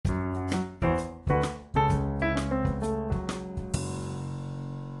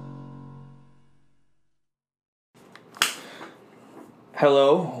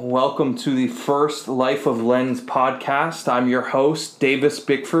Hello, welcome to the first Life of Lens podcast. I'm your host, Davis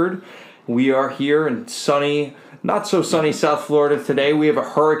Bickford. We are here in sunny, not so sunny South Florida today. We have a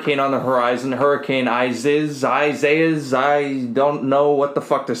hurricane on the horizon, Hurricane Isaias. I don't know what the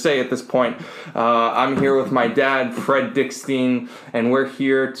fuck to say at this point. I'm here with my dad, Fred Dickstein, and we're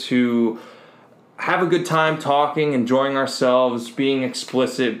here to have a good time talking, enjoying ourselves, being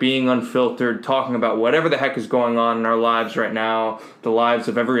explicit, being unfiltered, talking about whatever the heck is going on in our lives right now, the lives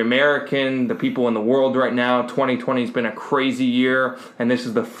of every American, the people in the world right now. 2020 has been a crazy year, and this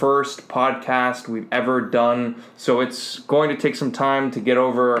is the first podcast we've ever done, so it's going to take some time to get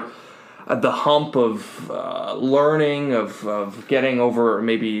over the hump of learning, of getting over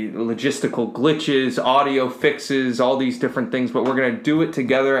maybe logistical glitches, audio fixes, all these different things. But we're going to do it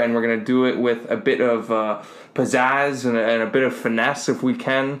together, and we're going to do it with a bit of pizzazz and a bit of finesse if we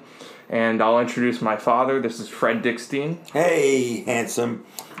can. And I'll introduce my father. This is Fred Dickstein. Hey, handsome.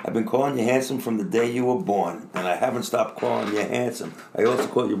 I've been calling you handsome from the day you were born, and I haven't stopped calling you handsome. I also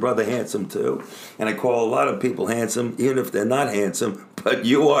call your brother handsome, too. And I call a lot of people handsome, even if they're not handsome, but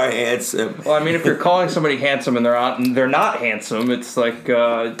you are handsome. Well, I mean, if you're calling somebody handsome and they're not handsome, it's like,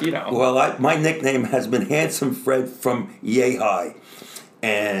 Well, my nickname has been Handsome Fred from Yay High.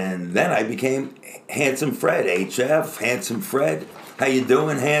 And then I became Handsome Fred, HF, Handsome Fred. How you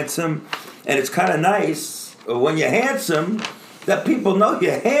doing, handsome? And it's kind of nice when you're handsome that people know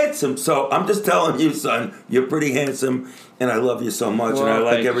you're handsome. So I'm just telling you, son, you're pretty handsome, and I love you so much, and I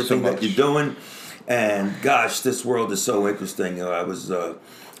like everything that you're doing. And gosh, this world is so interesting. I was,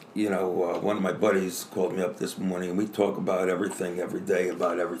 one of my buddies called me up this morning, and we talk about everything every day,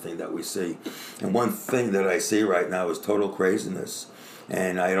 about everything that we see. And one thing that I see right now is total craziness.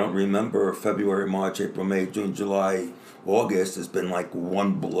 And I don't remember February, March, April, May, June, July, August. It's been like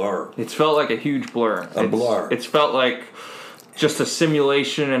one blur. It's felt like a huge blur. Blur. It's felt like just a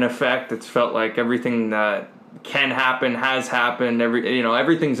simulation in effect. It's felt like everything that can happen has happened.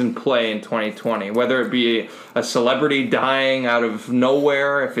 Everything's in play in 2020. Whether it be a celebrity dying out of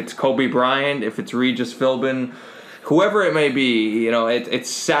nowhere, if it's Kobe Bryant, if it's Regis Philbin, whoever it may be, it's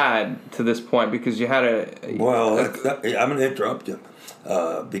sad to this point because you had a. Well, I'm going to interrupt you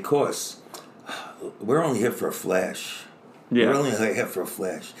because we're only here for a flash. Yeah. We're only here for a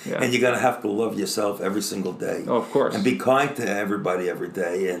flash. Yeah. And you're going to have to love yourself every single day. Oh, of course. And be kind to everybody every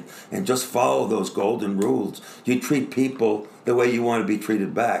day. And just follow those golden rules. You treat people the way you want to be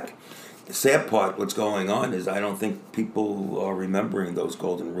treated back. The sad part, what's going on, is I don't think people are remembering those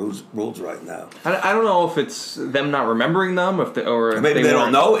golden rules right now. I don't know if it's them not remembering them, Maybe they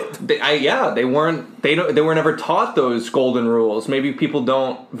don't know it. They were never taught those golden rules. Maybe people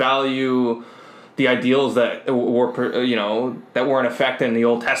don't value the ideals that were in effect in the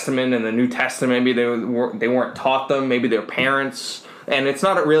Old Testament and the New Testament. Maybe they weren't taught them. Maybe their parents. And it's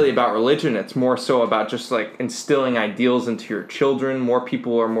not really about religion. It's more so about just like instilling ideals into your children. More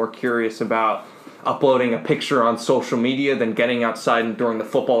people are more curious about uploading a picture on social media than getting outside and throwing the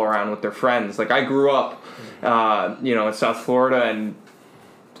football around with their friends. Like I grew up, in South Florida, and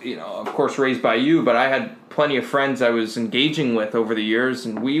of course raised by you. But I had plenty of friends I was engaging with over the years,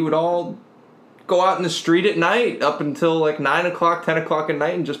 and we would all go out in the street at night up until like 9 o'clock, 10 o'clock at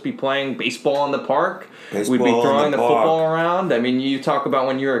night and just be playing baseball in the park. We'd be throwing the football around. I mean, you talk about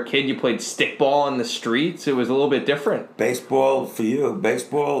when you were a kid, you played stickball in the streets. It was a little bit different. Baseball for you.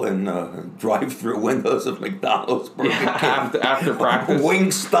 Baseball and drive-through windows of McDonald's, Burger King. After practice.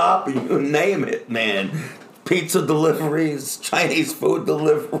 Wingstop, you name it, man. Pizza deliveries, Chinese food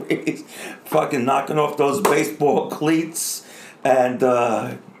deliveries, fucking knocking off those baseball cleats,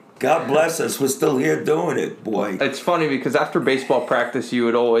 and God bless us, we're still here doing it, boy. It's funny because after baseball practice, you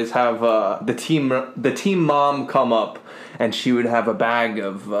would always have the team mom come up, and she would have a bag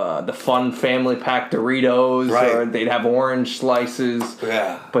of the fun family pack Doritos, right. Or they'd have orange slices.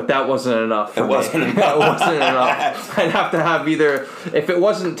 Yeah. But that wasn't enough for me. Wasn't enough. That wasn't enough. I'd have to have either, if it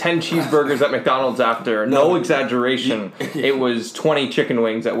wasn't 10 cheeseburgers at McDonald's after, no exaggeration, it was 20 chicken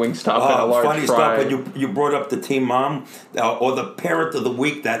wings at Wingstop and a large funny fry. Stuff, but you brought up the team mom, or the parent of the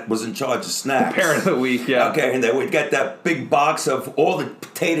week that was in charge of snacks. Parent of the week, yeah. Okay, and they would get that big box of all the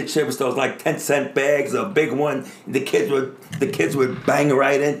potato chips, those like 10-cent bags, a big one. The kids would bang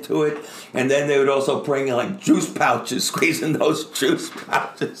right into it, and then they would also bring in like juice pouches, squeezing those juice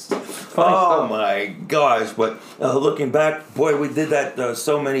pouches. Oh my gosh! But looking back, boy, we did that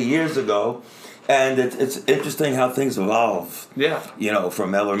so many years ago. And it's interesting how things evolve. Yeah.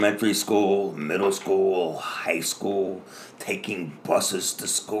 From elementary school, middle school, high school, taking buses to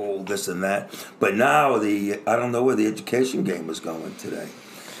school, this and that. But now I don't know where the education game is going today.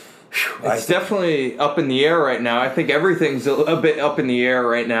 It's definitely up in the air right now. I think everything's a bit up in the air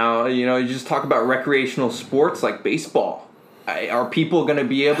right now. You know, you just talk about recreational sports like baseball. Are people going to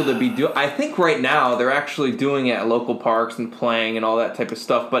be able to be doing... I think right now they're actually doing it at local parks and playing and all that type of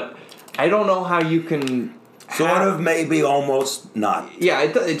stuff, but I don't know how you can... Sort of, maybe, almost not. Yeah,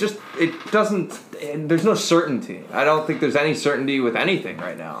 it doesn't... There's no certainty. I don't think there's any certainty with anything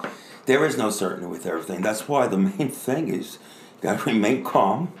right now. There is no certainty with everything. That's why the main thing is you got to remain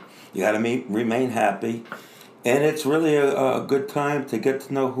calm. You got to remain happy. And it's really a good time to get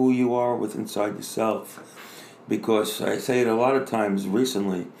to know who you are with inside yourself. Because I say it a lot of times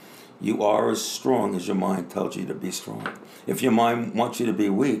recently, you are as strong as your mind tells you to be strong. If your mind wants you to be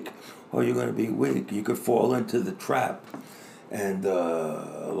weak, well, you're going to be weak. You could fall into the trap. And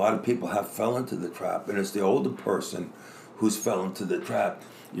a lot of people have fell into the trap. And it's the older person who's fell into the trap.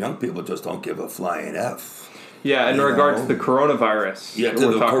 Young people just don't give a flying F. Yeah, in regards to the coronavirus. Yeah, to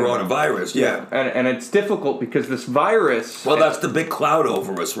the coronavirus, yeah. And it's difficult because this virus... Well, that's the big cloud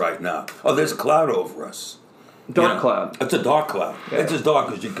over us right now. Oh, there's a cloud over us. Dark cloud. It's a dark cloud. Yeah. It's as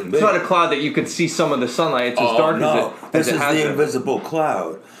dark as you can be. It's not a cloud that you can see some of the sunlight. It's as dark as it is the invisible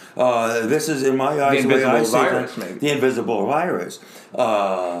cloud. This is, in my eyes, the invisible virus, maybe. The invisible virus.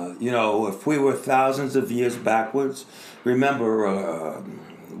 If we were thousands of years backwards, remember,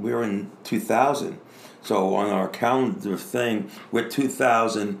 we were in 2000. So on our calendar thing, we're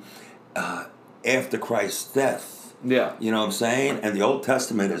 2000 after Christ's death. Yeah. You know what I'm saying? And the Old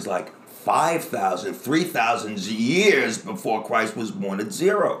Testament is like 5,000, 3,000 years before Christ was born at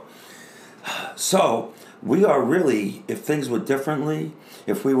 0. So we are really, if things were differently,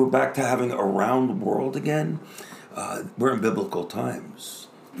 if we were back to having a round world again, we're in biblical times.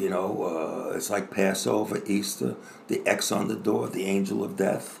 You know, it's like Passover, Easter, the X on the door, the angel of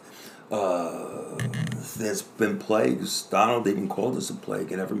death. There's been plagues. Donald even called this a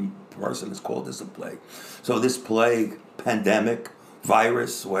plague, and every person has called this a plague. So this plague, pandemic,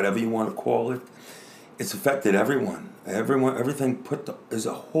 virus, whatever you want to call it, it's affected everyone. Everything is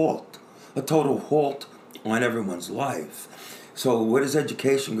a halt, a total halt on everyone's life. So where does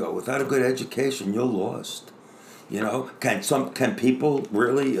education go? Without a good education, you're lost. You know, can people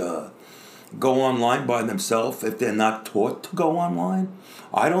really go online by themselves if they're not taught to go online?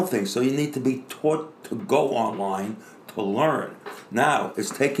 I don't think so. You need to be taught to go online to learn. Now, it's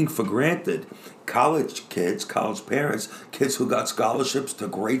taking for granted college kids, college parents, kids who got scholarships to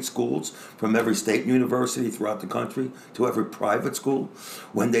great schools from every state university throughout the country to every private school,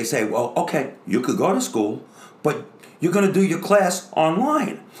 when they say, well, okay, you could go to school, but you're going to do your class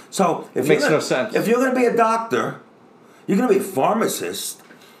online. So it makes no sense. If you're going to be a doctor, you're going to be a pharmacist,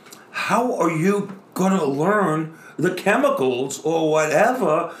 how are you going to learn the chemicals or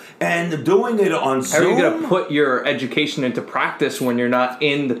whatever and doing it on Zoom? How are you going to put your education into practice when you're not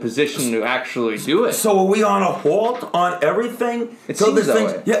in the position to actually do it? So are we on a halt on everything? It seems that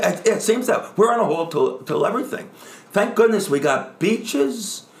way. Yeah, it seems that. We're on a halt till everything. Thank goodness we got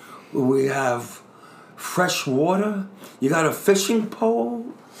beaches. We have fresh water. You got a fishing pole.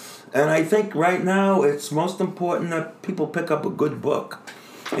 And I think right now it's most important that people pick up a good book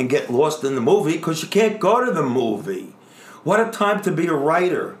and get lost in the movie, because you can't go to the movie. What a time to be a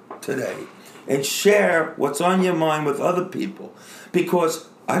writer today and share what's on your mind with other people. Because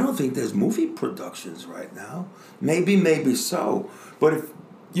I don't think there's movie productions right now. Maybe so. But if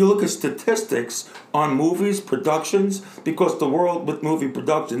you look at statistics on movies, productions, because the world with movie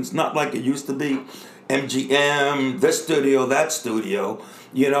productions, not like it used to be, MGM, this studio, that studio.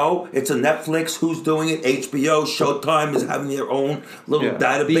 You know, it's a Netflix. Who's doing it? HBO, Showtime is having their own little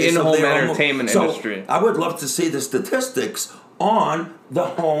database. The in-home of their entertainment industry. I would love to see the statistics on the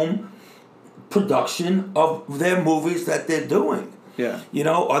home production of their movies that they're doing. Yeah. You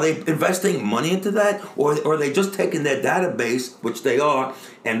know, are they investing money into that? Or are they just taking their database, which they are,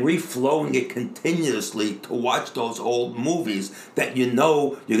 and reflowing it continuously to watch those old movies that you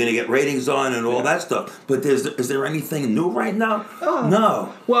know you're going to get ratings on and all that stuff? But is there anything new right now?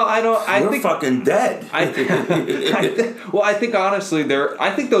 No. Well, I think fucking dead. I think honestly,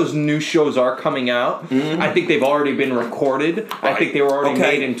 I think those new shows are coming out. Mm-hmm. I think they've already been recorded. Right. I think they were already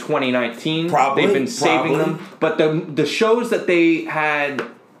made in 2019. Probably. They've been saving them. But the shows that they had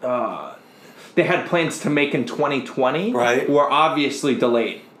plans to make in 2020 were obviously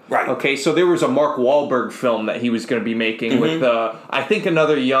delayed. Right. Okay, so there was a Mark Wahlberg film that he was going to be making with, I think,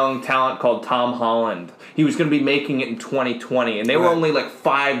 another young talent called Tom Holland. He was going to be making it in 2020, and they were only like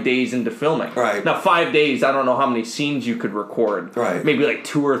 5 days into filming. Right. Now, 5 days, I don't know how many scenes you could record. Right. Maybe like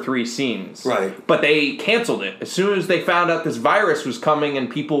 2 or 3 scenes. Right. But they canceled it. As soon as they found out this virus was coming and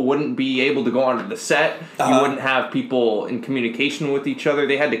people wouldn't be able to go onto the set, you wouldn't have people in communication with each other,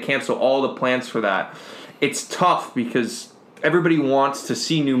 they had to cancel all the plans for that. It's tough because everybody wants to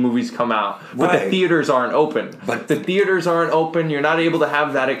see new movies come out, but the theaters aren't open. But the theaters aren't open. You're not able to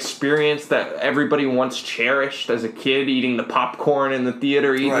have that experience that everybody once cherished as a kid, eating the popcorn in the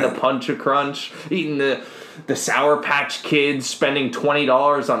theater, eating the Punch a Crunch, eating the Sour Patch Kids, spending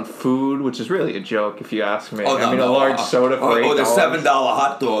 $20 on food, which is really a joke if you ask me. a large soda for $8. Or the $7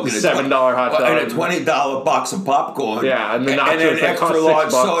 hot dog. The $7 hot dog. And a $20 box of popcorn. Yeah, and the nachos and an that extra cost large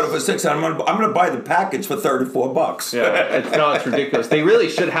 $6. soda for $6. I'm going to buy the package for $34. Yeah, it's ridiculous. They really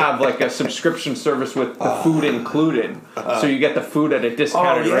should have like a subscription service with the food included, so you get the food at a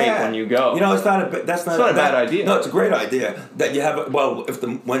discounted rate when you go. It's not a bad idea. No, it's a great idea that you have. When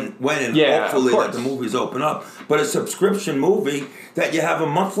and hopefully that the movies open up, but a subscription movie that you have a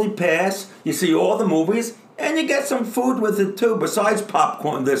monthly pass, you see all the movies, and you get some food with it too, besides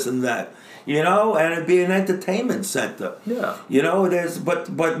popcorn, this and that. And it'd be an entertainment center. Yeah. There's but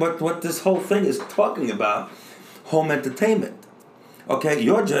what this whole thing is talking about, home entertainment. Okay,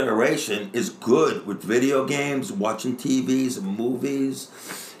 your generation is good with video games, watching TVs and movies,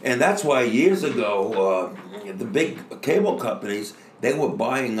 and that's why years ago, the big cable companies, they were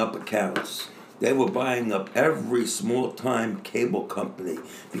buying up accounts. They were buying up every small-time cable company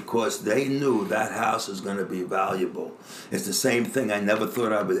because they knew that house is going to be valuable. It's the same thing. I never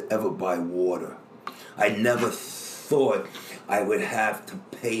thought I would ever buy water. I never thought I would have to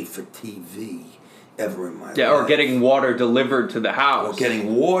pay for TV ever in my life. Yeah, or getting water delivered to the house. Or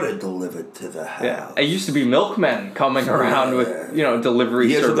getting water delivered to the house. Yeah. It used to be milkmen coming around with, delivery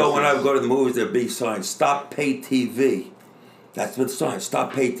Years services. ago when I would go to the movies, there'd be signs, "Stop Pay TV." That's what the sign,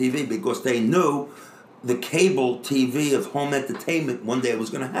 "Stop Pay TV," because they knew the cable TV of home entertainment one day was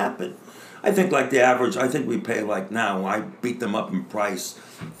going to happen. I think we pay like now, I beat them up in price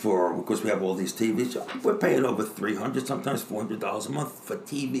because we have all these TVs. We're paying over $300, sometimes $400 a month for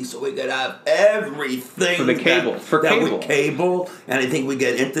TV, so we could have everything. For the cable. With cable, and I think we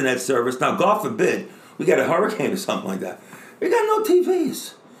get internet service. Now, God forbid, we get a hurricane or something like that. We got no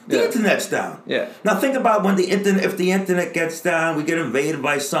TVs. The internet's down. Yeah. Now think about if the internet gets down, we get invaded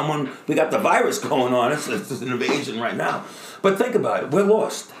by someone. We got the virus going on. It's an invasion right now. But think about it. We're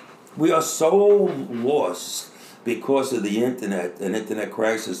lost. We are so lost because of the internet and internet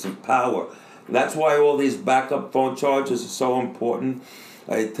crisis and power. That's why all these backup phone chargers are so important.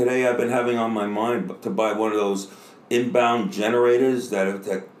 Today I've been having on my mind to buy one of those inbound generators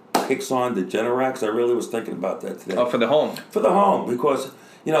that kicks on the Generacs. I really was thinking about that today. Oh, for the home. For the home, because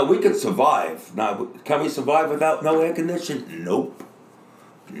we could survive. Now, can we survive without no air conditioning? Nope.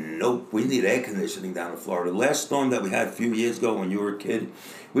 We need air conditioning down in Florida. The last storm that we had a few years ago when you were a kid,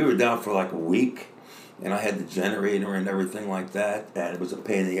 we were down for like a week, and I had the generator and everything like that, and it was a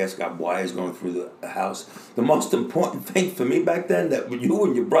pain in the ass. Got wires going through the house. The most important thing for me back then, that you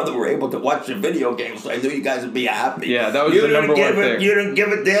and your brother were able to watch your video games, so I knew you guys would be happy. Yeah, that was the number one thing. You didn't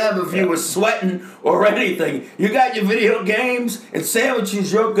give a damn if you were sweating or anything. You got your video games and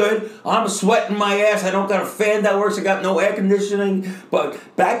sandwiches, you're good. I'm sweating my ass. I don't got a fan that works. I got no air conditioning. But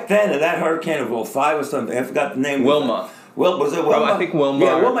back then, in that hurricane of 2005 or something, I forgot the name. Wilma. Was it Wilma? Oh, I think Wilma.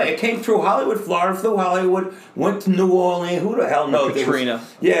 Yeah, Wilma. It came through Hollywood, Florida, through Hollywood, went to New Orleans. Who the hell knows? Katrina.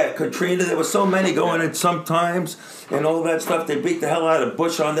 Katrina. There was so many going in sometimes and all that stuff. They beat the hell out of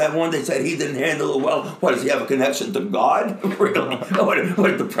Bush on that one. They said he didn't handle it well. What, does he have a connection to God? Really?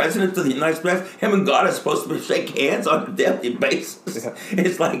 What, the president of the United States? Him and God are supposed to shake hands on a daily basis. Yeah.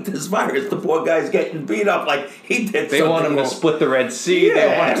 It's like this virus. The poor guy's getting beat up like he did They want him to split the Red Sea. Yeah,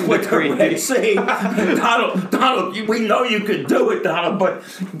 they want him split the Red Sea. Donald, we know you could do it, Donald, but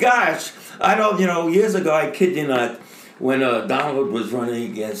gosh, I don't, years ago, I kid you not, when Donald was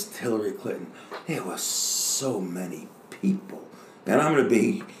running against Hillary Clinton, there were so many people. And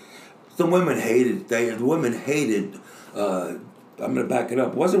the women hated, I'm going to back it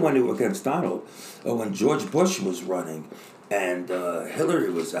up. It wasn't when they were against Donald, when George Bush was running, and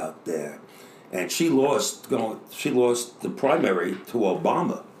Hillary was out there, and she lost the primary to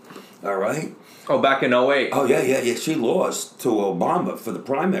Obama, all right? Oh, back in 2008. Oh, yeah. She lost to Obama for the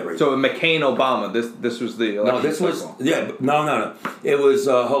primary. So McCain-Obama, this was the election. No, this was... Yeah, no. It was...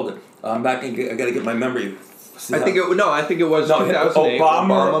 hold it. I'm back. I got to get my memory... I think it was 2008.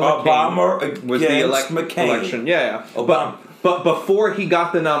 Obama was the McCain. election. Yeah. Obama. But before he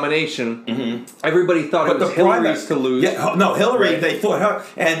got the nomination, everybody thought it was Hillary's to lose. Yeah, no, Hillary, they thought her.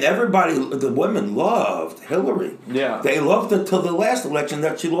 And everybody, the women loved Hillary. Yeah. They loved her till the last election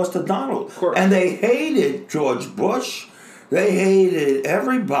that she lost to Donald. Of course. And they hated George Bush. They hated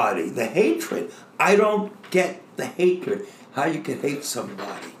everybody. The hatred. I don't get the hatred. How you can hate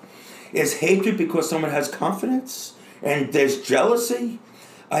somebody. Is hatred because someone has confidence and there's jealousy?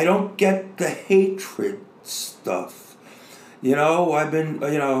 I don't get the hatred stuff. I've been,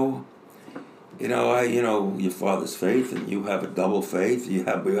 your father's faith, and you have a double faith.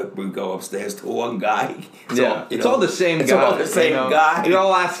 We go upstairs to one guy. It's all the same guy. It's all the same guy. You're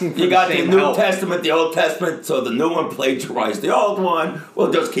all asking for the same help. You got the New help. Testament, the Old Testament, so the new one plagiarized the old one.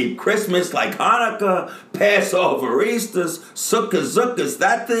 We'll just keep Christmas like Hanukkah, Passover, Easter's, Sukkahs,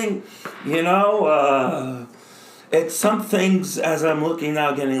 that thing. It's some things, as I'm looking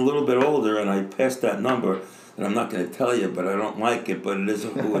now, getting a little bit older, and I passed that number, and I'm not going to tell you, but I don't like it, but it is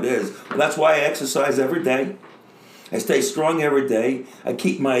who it is. But that's why I exercise every day. I stay strong every day. I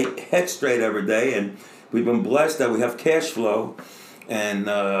keep my head straight every day, and we've been blessed that we have cash flow, and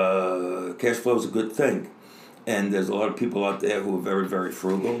cash flow is a good thing. And there's a lot of people out there who are very, very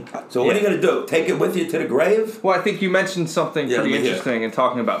frugal. So what are you going to do? Take it with you to the grave? Well, I think you mentioned something pretty interesting in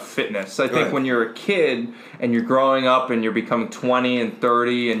talking about fitness. I think when you're a kid and you're growing up and you're becoming 20 and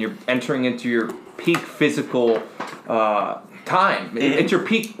 30 and you're entering into your peak physical time. It's your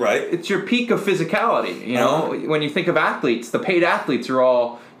peak. Right. It's your peak of physicality. When you think of athletes, the paid athletes are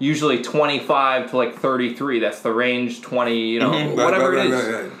all usually 25 to like 33. That's the range. 20. Whatever it is.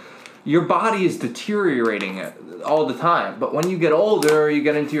 Right. Your body is deteriorating all the time. But when you get older, you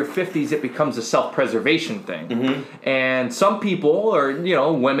get into your 50s, it becomes a self-preservation thing. And some people, or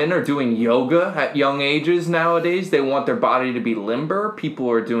women, are doing yoga at young ages nowadays. They want their body to be limber. People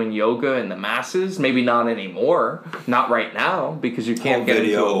are doing yoga in the masses. Maybe not anymore. Not right now, because you can't get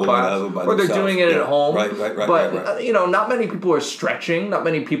into a class. Or they're doing it at home. Right. But, not many people are stretching. Not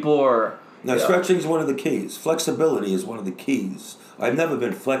many people are... Now, stretching is one of the keys. Flexibility is one of the keys. I've never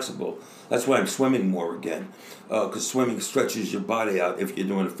been flexible. That's why I'm swimming more again. Because swimming stretches your body out. If you're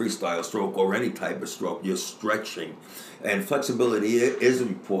doing a freestyle stroke or any type of stroke, you're stretching. And flexibility is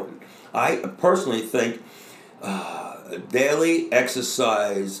important. I personally think daily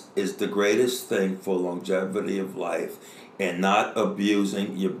exercise is the greatest thing for longevity of life, and not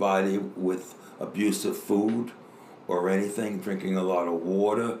abusing your body with abusive food or anything, drinking a lot of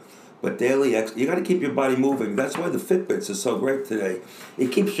water. But daily you got to keep your body moving. That's why the Fitbits are so great today.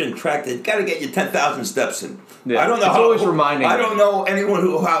 It keeps you in track. You got to get your 10,000 steps in. Yeah, I don't know. It's always reminding. I don't know anyone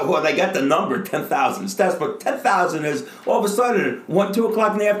who they got the number 10,000 steps, but 10,000 is all of a sudden 2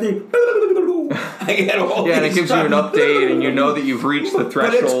 o'clock in the afternoon. I get all and it gives you an update, and you know that you've reached the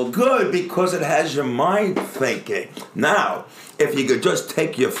threshold. But it's good because it has your mind thinking. Now, if you could just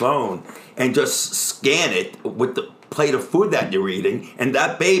take your phone and just scan it with the plate of food that you're eating, and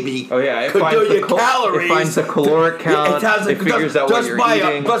that baby could do your calories. It finds the caloric count. It figures out what you're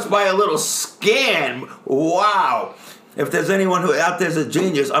eating. Just by a little scan. Wow. If there's anyone who out there's a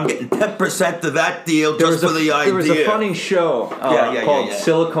genius, I'm getting 10% of that deal just for the idea. There was a funny show called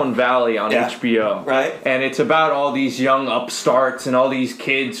Silicon Valley on HBO. Right. And it's about all these young upstarts and all these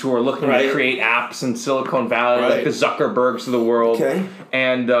kids who are looking to create apps in Silicon Valley, like the Zuckerbergs of the world. Okay.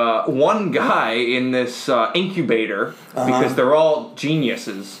 And one guy in this incubator, because they're all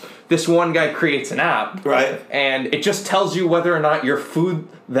geniuses, this one guy creates an app. Right. And it just tells you whether or not your food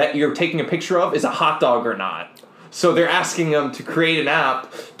that you're taking a picture of is a hot dog or not. So they're asking them to create an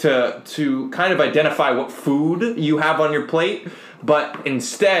app to kind of identify what food you have on your plate, but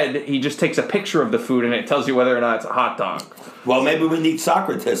instead he just takes a picture of the food and it tells you whether or not it's a hot dog. Well, maybe we need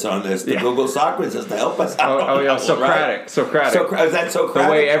Socrates on this, the Google Socrates, to help us out. Socratic. Is that Socratic? The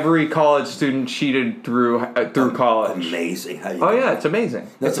way every college student cheated through college. Amazing how you it's amazing.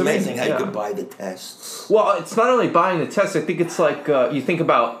 It's amazing how you can buy the tests. Well, it's not only buying the tests. I think it's like you think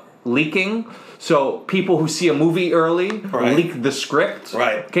about leaking. So people who see a movie early leak the script.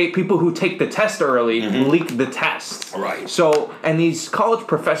 Right. Okay. People who take the test early leak the test. Right. So, and these college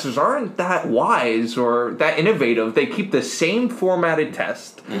professors aren't that wise or that innovative. They keep the same formatted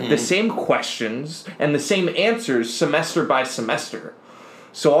test, the same questions, and the same answers semester by semester.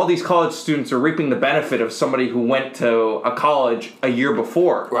 So all these college students are reaping the benefit of somebody who went to a college a year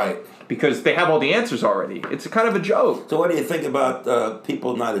before. Right. Because they have all the answers already. It's kind of a joke. So what do you think about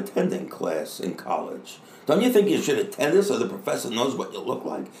people not attending class in college? Don't you think you should attend this so the professor knows what you look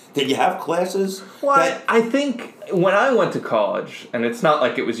like? Did you have classes? Well, I think when I went to college, and it's not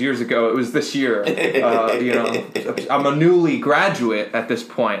like it was years ago, it was this year. I'm a newly graduate at this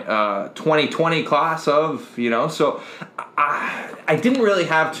point, 2020 class of, so I didn't really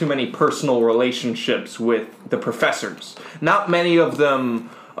have too many personal relationships with the professors. Not many of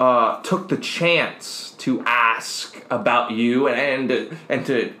them took the chance to ask about you and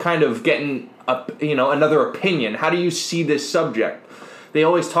to kind of get another opinion. How do you see this subject? They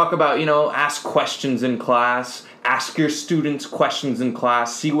always talk about, ask questions in class, ask your students questions in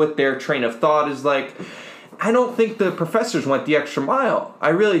class, see what their train of thought is like. I don't think the professors went the extra mile. I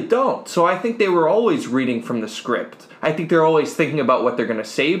really don't. So I think they were always reading from the script. I think they're always thinking about what they're going to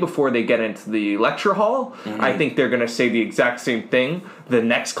say before they get into the lecture hall. Mm-hmm. I think they're going to say the exact same thing the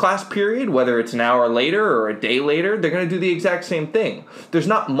next class period, whether it's an hour later or a day later. They're going to do the exact same thing. There's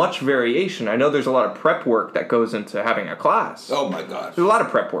not much variation. I know there's a lot of prep work that goes into having a class. Oh my gosh. There's a lot of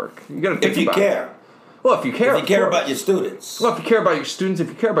prep work. You got to think about it. If you care. Well, if you care, if you care about your students. Well, if you care about your students, if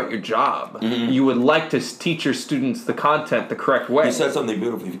you care about your job, mm-hmm. you would like to teach your students the content the correct way. You said something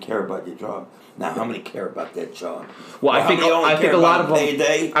beautiful. If you care about your job. Now, how many care about that job? Well, I think a lot of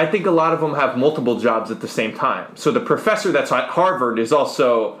them. I think a lot of them have multiple jobs at the same time. So the professor that's at Harvard is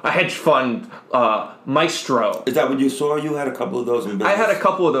also a hedge fund maestro. Is that what you saw? You had a couple of those in business. I had a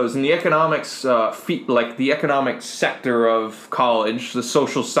couple of those in the economics, the economic sector of college, the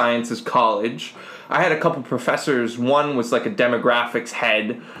social sciences college. I had a couple professors. One was like a demographics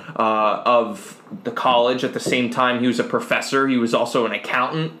head of the college. At the same time, he was a professor. He was also an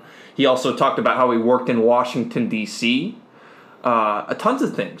accountant. He also talked about how he worked in Washington, D.C. Tons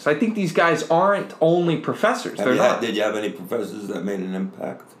of things. I think these guys aren't only professors. Did you have any professors that made an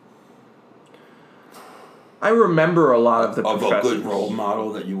impact? I remember a lot of the professors. Of a good role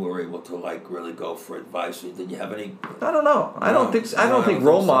model that you were able to really go for advice. Did you have any? I don't know. I don't think so. I don't think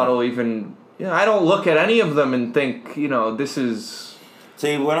role model even. I don't look at any of them and think, this is...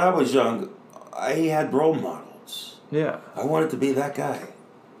 See, when I was young, I had role models. Yeah. I wanted to be that guy.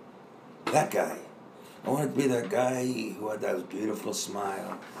 That guy. I wanted to be that guy who had that beautiful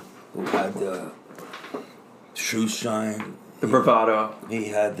smile, who had the shoe shine. The bravado. He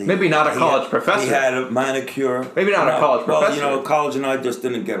had the... Maybe not a college professor. He had a manicure. Maybe not a college professor. Well, college and I just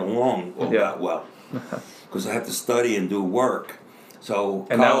didn't get along that well. Because I had to study and do work. So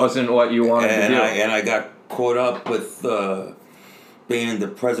that wasn't what you wanted to do. And I got caught up with being the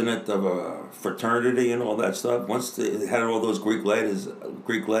president of a fraternity and all that stuff. Once it had all those Greek letters,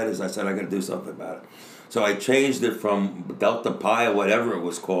 I said I got to do something about it. So I changed it from Delta Pi or whatever it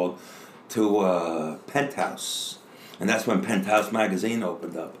was called to Penthouse. And that's when Penthouse magazine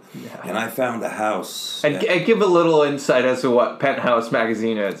opened up. Yeah. And I found a house. And give a little insight as to what Penthouse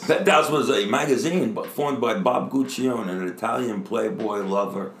magazine is. Penthouse was a magazine formed by Bob Guccione, an Italian playboy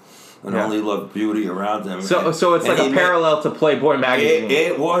lover, and only loved beauty around him. So it's like a parallel to Playboy magazine.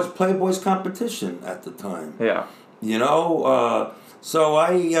 It was Playboy's competition at the time. Yeah. So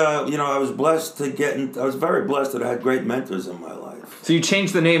I was blessed to I was very blessed that I had great mentors in my life. So you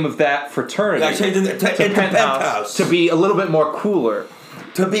changed the name of that fraternity. I changed it to Penthouse. To be a little bit more cooler.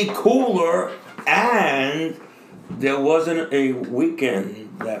 To be cooler, and there wasn't a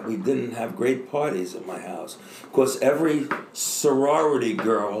weekend that we didn't have great parties at my house. Because every sorority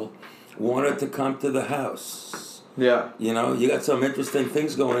girl wanted to come to the house. Yeah. You got some interesting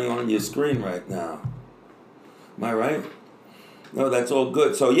things going on your screen right now. Am I right? No, that's all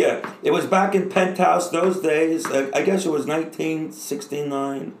good. So, yeah, it was back in Penthouse those days. I guess it was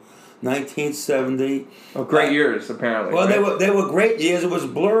 1969, 1970. Oh, great years, apparently. Well, right? they were great years. It was a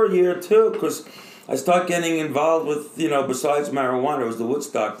blur year, too, because I started getting involved with, besides marijuana, it was the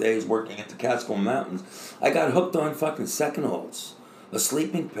Woodstock days working at the Catskill Mountains. I got hooked on fucking second olds, a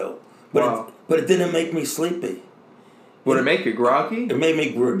sleeping pill. But it didn't make me sleepy. Would it make you groggy? It made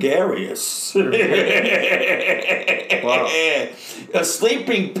me gregarious. Wow. A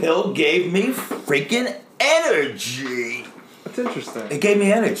sleeping pill gave me freaking energy. That's interesting. It gave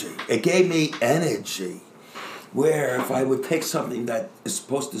me energy. Where if I would take something that is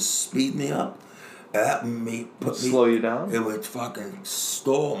supposed to speed me up, slow you down? It would fucking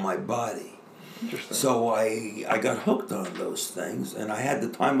stall my body. Interesting. So I got hooked on those things, and I had the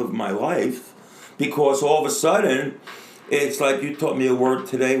time of my life, because all of a sudden, it's like you taught me a word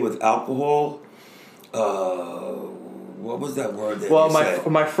today with alcohol. What was that word that you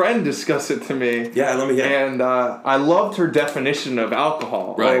said? My friend discussed it to me. Yeah, let me hear. And I loved her definition of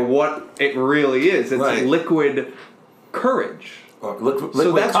alcohol, or what it really is. It's liquid courage. Liquid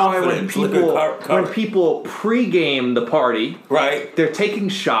so that's why when people pregame the party, right, they're taking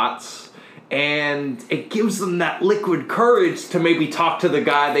shots, And it gives them that liquid courage to maybe talk to the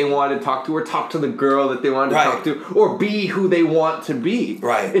guy they want to talk to, or talk to the girl that they wanted to talk to, or be who they want to be.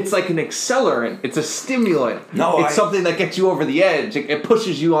 Right. It's like an accelerant. It's a stimulant. It's something that gets you over the edge. It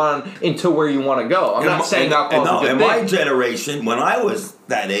pushes you on into where you want to go. I'm not saying alcohol is a good thing. In my generation, when I was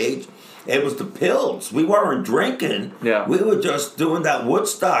that age, it was the pills. We weren't drinking. Yeah. We were just doing that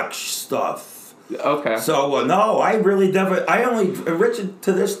Woodstock stuff. Okay. So, no, I really never... I only... Richard,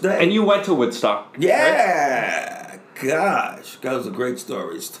 to this day... And you went to Woodstock. Yeah. Right? Gosh. Those are great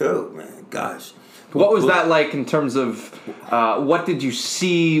stories, too, man. Gosh. What was that like in terms of... what did you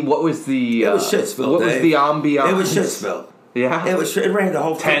see? What was the... it was Shitsville, What was the ambiance? It was Shitsville. Yeah? It rained the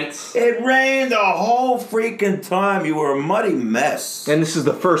whole... Tense. It rained the whole freaking time. You were a muddy mess. And this is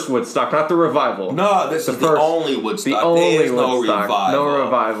the first Woodstock, not the revival. No, this is the only Woodstock. The only There's Woodstock. No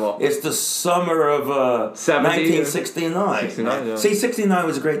revival. It's the summer of 1969. 69, yeah. See, 69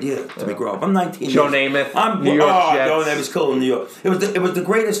 was a great year to me grow up. I'm 19 Joe Namath, New York Jets. Joe Namath was cool in New York. It was the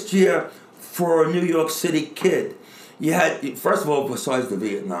greatest year for a New York City kid. You had, first of all, besides the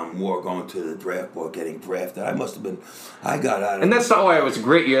Vietnam War, going to the draft board, getting drafted, I got out of it. And that's not why it was a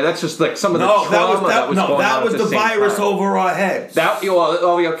great year. That's just like some of the trauma that was going on. That was the virus over our heads.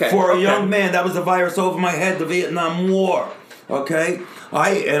 Okay. For a young man, that was the virus over my head, the Vietnam War. Okay?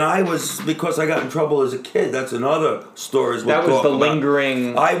 I was, because I got in trouble as a kid, that's another story. That was the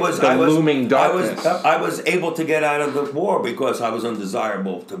lingering, looming darkness. I was able to get out of the war because I was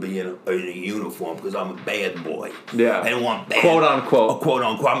undesirable to be in a uniform because I'm a bad boy. Yeah. I didn't want bad. Quote unquote. Quote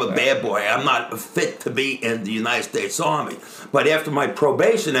unquote. I'm a bad boy. I'm not fit to be in the United States Army. But after my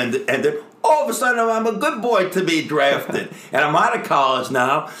probation ended, all of a sudden I'm a good boy to be drafted. And I'm out of college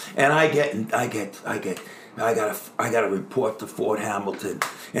now, and I got a report to Fort Hamilton,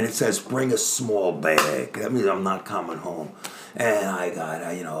 and it says bring a small bag. That means I'm not coming home. And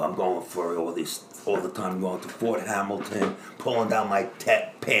I'm going for all the time going to Fort Hamilton, pulling down my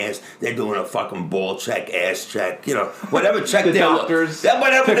pants. They're doing a fucking ball check, ass check, whatever check the doctors. To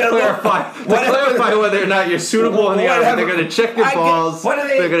clarify whether or not you're suitable in the army. They're going to check your balls.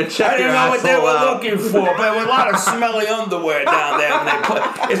 They're going to check your asshole. I don't know what they were looking for, but there was a lot of smelly underwear down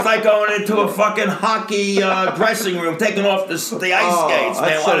there. It's like going into a fucking hockey dressing room, taking off the ice skates,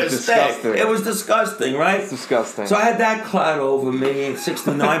 man. What a disgusting. It was disgusting, right? It's disgusting. So I had that cloud over me in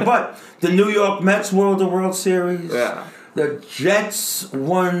 '69, but the New York Mets won the World Series. Yeah. The Jets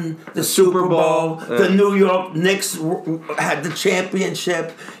won the Super Bowl. Yeah. The New York Knicks had the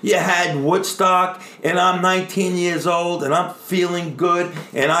championship. You had Woodstock, and I'm 19 years old, and I'm feeling good,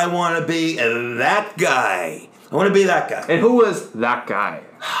 and I want to be that guy. I want to be that guy. And who was that guy?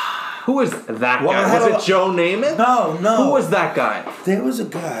 Who was that guy? Was it Joe Namath? No. Who was that guy? There was a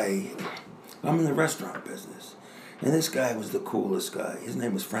guy. I'm in the restaurant business, and this guy was the coolest guy. His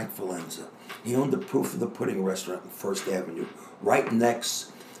name was Frank Valenza. He owned the Proof of the Pudding restaurant on First Avenue, right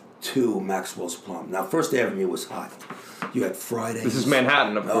next to Maxwell's Plum. Now, First Avenue was hot. You had Fridays. This is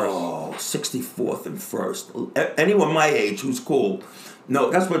Manhattan, of course. Oh, 64th and First. Anyone my age who's cool, no,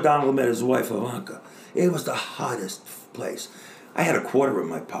 that's where Donald met his wife, Ivanka. It was the hottest place. I had a quarter in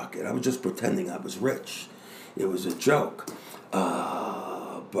my pocket. I was just pretending I was rich. It was a joke.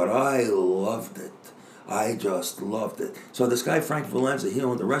 But I loved it. I just loved it. So this guy, Frank Valenza, he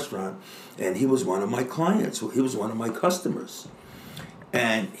owned the restaurant, and he was one of my clients. He was one of my customers.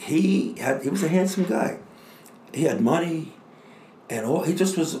 And he was a handsome guy. He had money, and he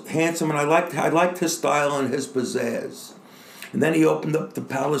just was handsome, and I liked his style and his pizzazz. And then he opened up the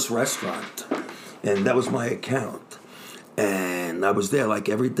Palace Restaurant, and that was my account. And I was there like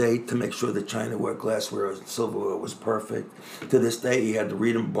every day to make sure the chinaware, glassware, and silverware was perfect. To this day, he had the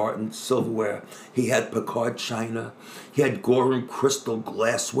Reed and Barton silverware. He had Picard china. He had Gorham crystal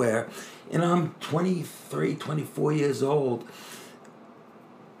glassware. And I'm 23, 24 years old.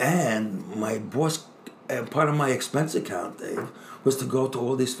 And my boss, part of my expense account, Dave, was to go to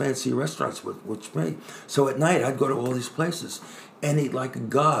all these fancy restaurants with me. So at night, I'd go to all these places and eat like a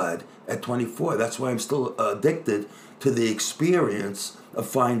god at 24. That's why I'm still addicted to the experience of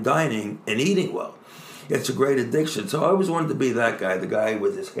fine dining and eating well. It's a great addiction. So I always wanted to be that guy, the guy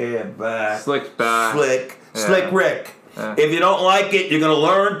with his hair back. Slick back. Slick Rick. Yeah. If you don't like it, you're going to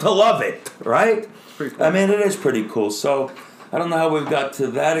learn to love it, right? It's pretty cool. I mean, it is pretty cool. So I don't know how we've got to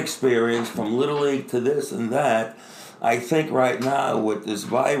that experience from Little League to this and that. I think right now with this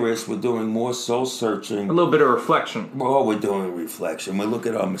virus, we're doing more soul searching. A little bit of reflection. Oh, we're doing reflection. We look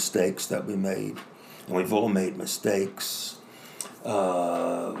at our mistakes that we made. And we've all made mistakes.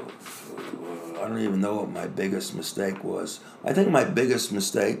 I don't even know what my biggest mistake was. I think my biggest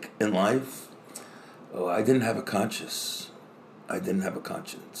mistake in life, I didn't have a conscience. I didn't have a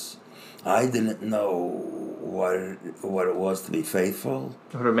conscience. I didn't know what it was to be faithful.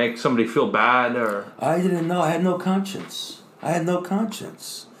 Or to make somebody feel bad, or... I didn't know. I had no conscience.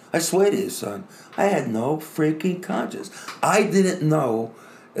 I swear to you, son. I had no freaking conscience. I didn't know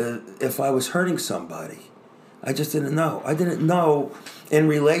if I was hurting somebody. I just didn't know. I didn't know in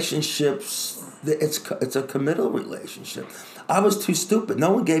relationships that it's a committal relationship. I was too stupid.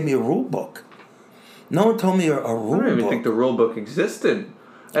 No one gave me a rule book. No one told me a rule book. I don't even think the rule book existed.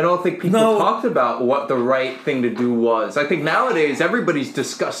 I don't think people talked about what the right thing to do was. I think nowadays everybody's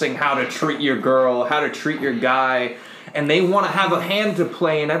discussing how to treat your girl, how to treat your guy, and they want to have a hand to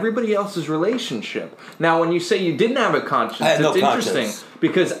play in everybody else's relationship. Now, when you say you didn't have a conscience, it's interesting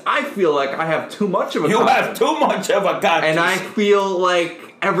because I feel like I have too much of a conscience. You have too much of a conscience. And I feel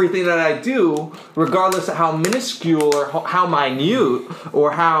like everything that I do, regardless of how minuscule or how minute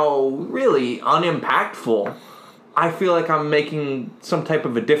or how really unimpactful, I feel like I'm making some type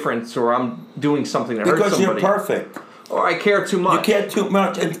of a difference, or I'm doing something that hurts somebody. Because you're perfect. Or I care too much. You care too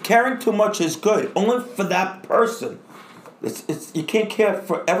much, and caring too much is good. Only for that person. It's you can't care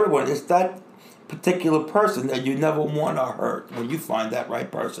for everyone. It's that particular person that you never want to hurt. When you find that right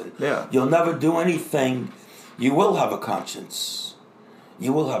person, you'll never do anything. You will have a conscience.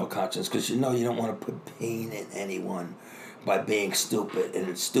 You will have a conscience because you know you don't want to put pain in anyone by being stupid,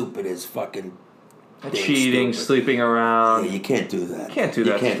 and stupid is fucking. Cheating, sleeping around. Yeah, you can't do that. You can't do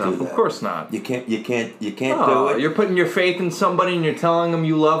that stuff. Of course not. You can't do it. You're putting your faith in somebody and you're telling them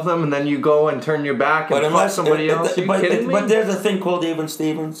you love them, and then you go and turn your back and fuck somebody else. Are you kidding me? But there's a thing called even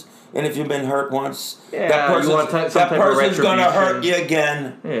Stevens, and if you've been hurt once, that person's gonna hurt you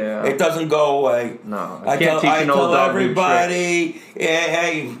again. Yeah. It doesn't go away. No. I tell everybody,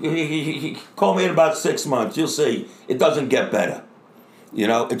 hey, call me in about 6 months. You'll see. It doesn't get better. You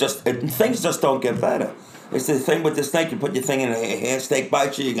know, things just don't get better. It's the thing with the snake. You put your thing in a hand, snake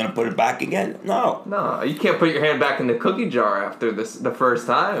bites you, you're going to put it back again? No, you can't put your hand back in the cookie jar after the first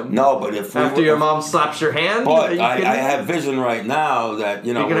time. No, but after your mom slaps your hand? But I have vision right now that,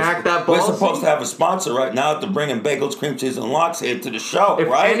 you know, you're going to act that ballsy? We're supposed to have a sponsor right now to bring in bagels, cream cheese, and lox here to the show,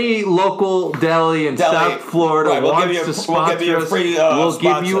 right? If any local deli in South Florida wants to sponsor us, we'll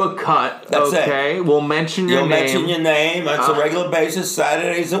give you a cut. That's okay? it. We'll mention your name. You'll mention your name. It's a regular basis,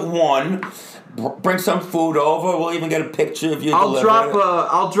 Saturdays at 1. Bring some food over. We'll even get a picture of you. I'll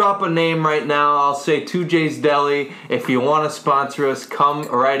drop a name right now. I'll say 2J's Deli. If you want to sponsor us, come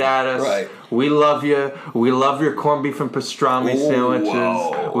right at us. Right. We love you. We love your corned beef and pastrami sandwiches.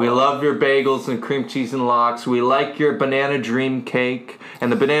 Whoa. We love your bagels and cream cheese and lox. We like your banana dream cake, and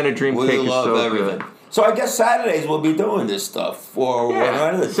the banana dream cake is so good. So I guess Saturdays we'll be doing this stuff.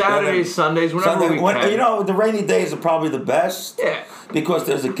 Saturdays, Sundays, whenever we can. You know, the rainy days are probably the best. Yeah. Because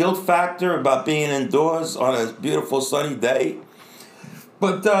there's a guilt factor about being indoors on a beautiful sunny day.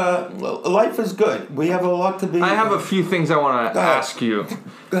 But life is good. We have a lot to be... I have a few things I want to ask you.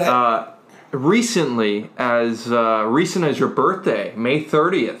 Go ahead. Recently, as recent as your birthday, May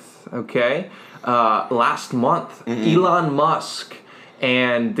 30th, okay? Last month, Elon Musk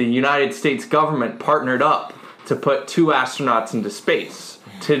and the United States government partnered up to put 2 astronauts into space.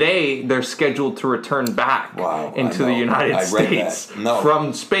 Today, they're scheduled to return back into the United States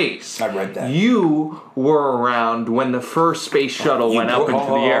from space. I read that. You were around when the first space shuttle went up into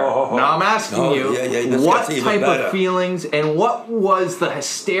the air. Now I'm asking you, what type of feelings and what was the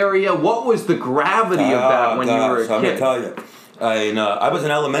hysteria? What was the gravity of that when you were a kid? I'm going to tell you. I was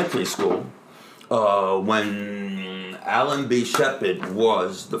in elementary school when Alan B. Shepard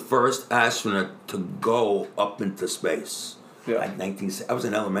was the first astronaut to go up into space. Yeah. I was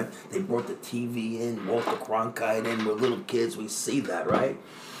in elementary. They brought the TV in, Walter Cronkite in. We're little kids. We see that, right?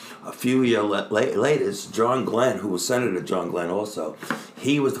 A few years later, John Glenn, who was Senator John Glenn also,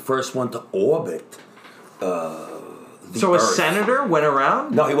 he was the first one to orbit the So Earth. A senator went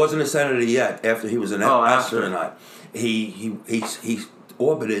around? No, he wasn't a senator yet. After he was an astronaut. He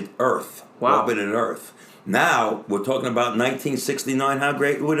orbited Earth. Wow. Orbited Earth. Now, we're talking about 1969, how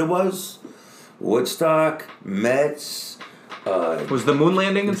great it was. Woodstock, Mets... was the moon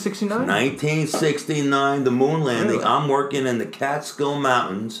landing in 69? 1969, the moon landing. Really? I'm working in the Catskill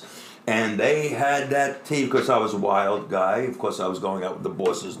Mountains, and they had that team, because I was a wild guy. Of course, I was going out with the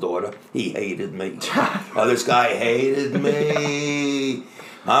boss's daughter. He hated me. This guy hated me.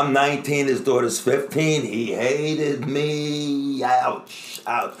 I'm 19, his daughter's 15. He hated me. Ouch.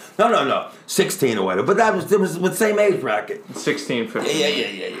 No. 16 or whatever. But it was the same age bracket. 16, 15. Yeah.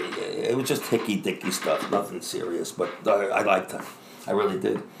 It was just hicky-dicky stuff. Nothing serious. But I liked him. I really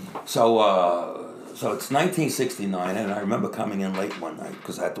did. So it's 1969, and I remember coming in late one night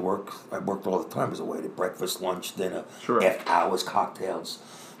because I had to work. I worked all the time as a waiter. Breakfast, lunch, dinner, Sure. after hours, cocktails.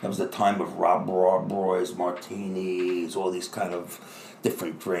 That was the time of Rob martinis, all these kind of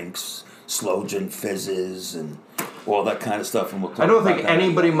different drinks, slow gin fizzes, and all that kind of stuff. And we'll talk I don't about think that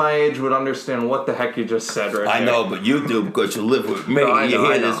anybody later. my age would understand what the heck you just said right I there. know, but you do because you live with me. No, I know, You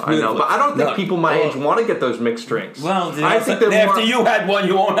hear I know, this I know. But I don't think people my age well, want to get those mixed drinks. Well, I think they're after more... you had one,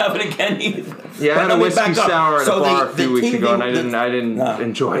 you won't have it again either. Yeah, I But had a let me whiskey back up. sour at a So bar a few weeks TV ago, and I didn't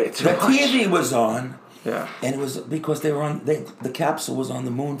enjoy it too The much. TV was on. Yeah. And it was because they were on. The capsule was on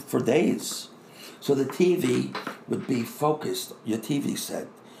the moon for days, so the TV would be focused. Your TV set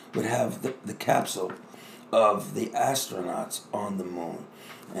would have the capsule of the astronauts on the moon,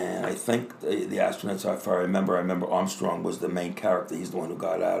 and I think the astronauts. If I remember Armstrong was the main character. He's the one who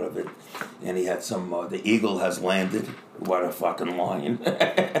got out of it, and he had some. The eagle has landed. What a fucking line!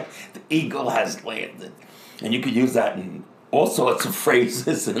 The eagle has landed, and you could use that in all sorts of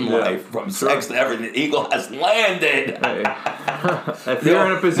phrases in life, from sex to everything. The eagle has landed. Hey. If you're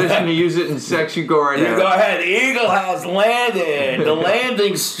in a position to use it in sex, you go right You ahead. go ahead. The eagle has landed. The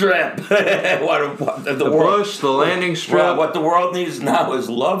landing strip. the Bush, the landing strip. Well, what the world needs now is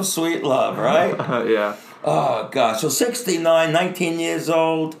love, sweet love, right? Yeah. Oh, gosh. So 69, 19 years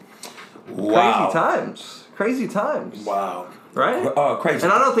old. Wow. Crazy times. Crazy times. Wow. Right? Oh, crazy.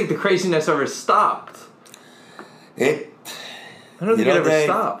 And I don't think the craziness ever stopped. I don't think it ever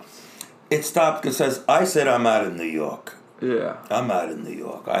stopped. It stopped because I said I'm out of New York. Yeah. I'm out of New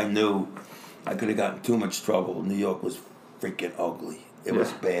York. I knew I could have gotten too much trouble. New York was freaking ugly. It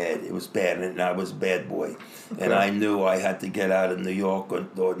was bad. It was bad, and I was a bad boy. Okay. And I knew I had to get out of New York, or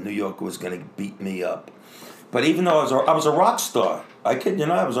New York was going to beat me up. But even though I was a rock star, I kid you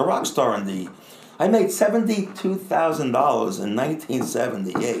not, I was a rock star I made $72,000 in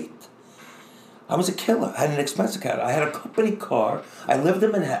 1978. I was a killer. I had an expense account. I had a company car. I lived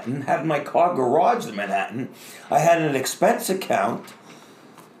in Manhattan, had my car garaged in Manhattan. I had an expense account.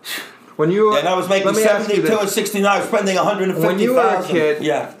 When you were, and I was making 72 and 69. I was spending 150,000. When you were a kid,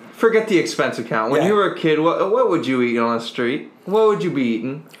 yeah. Forget the expense account. When you were a kid, what would you eat on the street? What would you be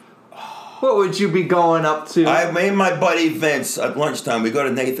eating? What would you be going up to? I made my buddy Vince at lunchtime. We go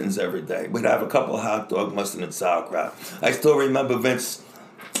to Nathan's every day. We'd have a couple of hot dog, mustard, and sauerkraut. I still remember Vince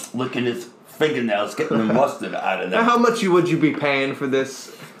licking his fingernails, getting the mustard out of them. Now, how much would you be paying for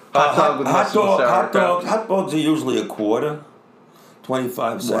this hot dog with mustard and sauerkraut? Hot dogs are usually a quarter,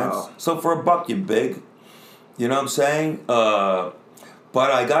 25 cents. Wow. So for $1, you're big. You know what I'm saying? But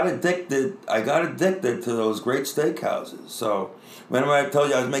I got addicted. To those great steakhouses. So remember I told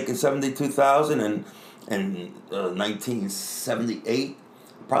you I was making $72,000 in 1978.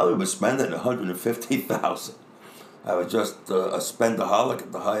 Probably was spending $150,000. I was just a spendaholic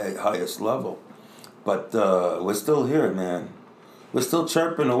at the highest level. But we're still here, man. We're still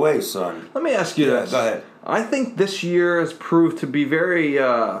chirping away, son. Let me ask you this. Go ahead. I think this year has proved to be very,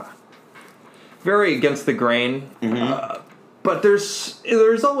 very against the grain. Mm-hmm. But there's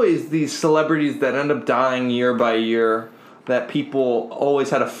always these celebrities that end up dying year by year that people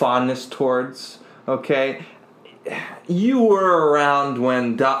always had a fondness towards. Okay, you were around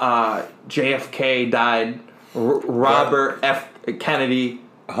when JFK died. Robert F. Kennedy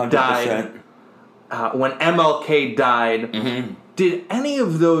 100%. died. When MLK died, mm-hmm. Did any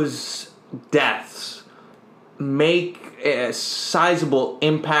of those deaths make a sizable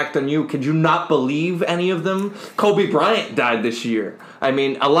impact on you? Could you not believe any of them? Kobe Bryant died this year. I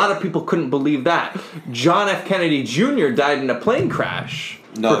mean, a lot of people couldn't believe that. John F. Kennedy Jr. died in a plane crash.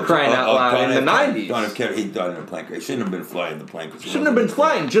 For crying out loud in the 90s. John F. Kennedy, he died in a plane crash. He shouldn't have been flying the plane. Shouldn't have been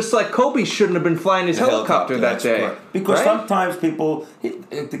flying, just like Kobe shouldn't have been flying his helicopter that day. Correct. Because right? sometimes people,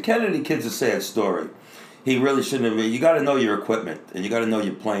 the Kennedy kid's a sad story. He really shouldn't have been. You got to know your equipment, and you got to know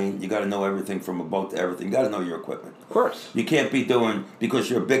your plane. You got to know everything from a boat to everything. You got to know your equipment. Of course. You can't be doing, because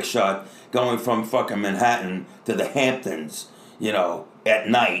you're a big shot, going from fucking Manhattan to the Hamptons, at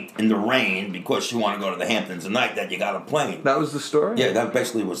night in the rain because you want to go to the Hamptons at night, that you got a plane. That was the story? Yeah, that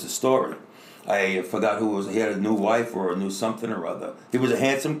basically was the story. I forgot who it was. He had a new wife or a new something or other. He was a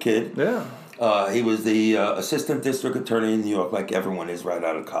handsome kid. Yeah. He was the assistant district attorney in New York, like everyone is right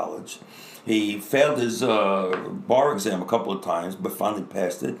out of college. He failed his bar exam a couple of times, but finally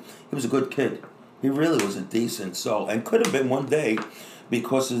passed it. He was a good kid. He really was a decent soul, and could have been one day,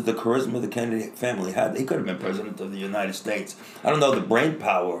 because of the charisma the Kennedy family had. He could have been president of the United States. I don't know the brain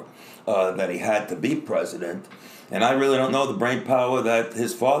power that he had to be president, and I really don't know the brain power that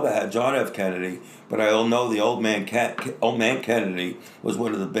his father had, John F. Kennedy. But I all know the old man Kennedy was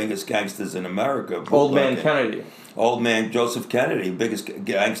one of the biggest gangsters in America. Old man Kennedy. Old man Joseph Kennedy, biggest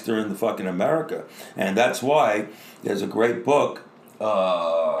gangster in the fucking America. And that's why there's a great book,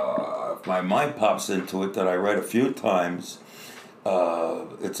 my mind pops into it, that I read a few times,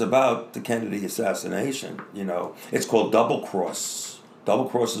 It's about the Kennedy assassination. You know, it's called Double Cross. Double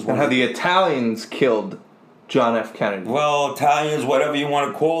Cross is one. And how the Italians killed John F. Kennedy. Well, Italians, whatever you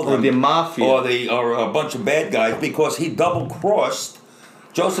want to call them, or the mafia, or a bunch of bad guys, because he double crossed.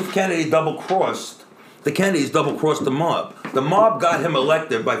 Joseph Kennedy double crossed. The Kennedys double crossed the mob. The mob got him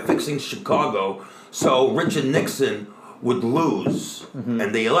elected by fixing Chicago, so Richard Nixon would lose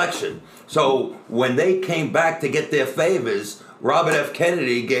in the election. So when they came back to get their favors, Robert F.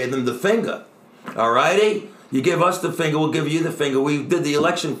 Kennedy gave them the finger. All righty? You give us the finger, we'll give you the finger. We did the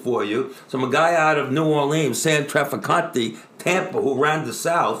election for you. So a guy out of New Orleans, San Traficante, Tampa, who ran the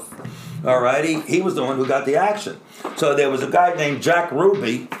South, all righty, he was the one who got the action. So there was a guy named Jack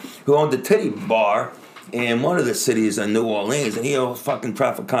Ruby who owned a titty bar in one of the cities in New Orleans, and he owed fucking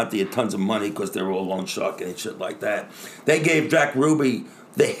Traficante tons of money because they were all loan sharking and shit like that. They gave Jack Ruby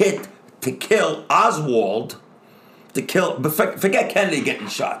the hit to kill Oswald, but forget Kennedy getting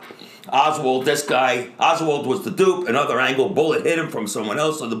shot. Oswald was the dupe. Another angle bullet hit him from someone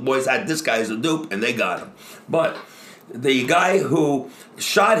else, so the boys had this guy as a dupe, and they got him. But the guy who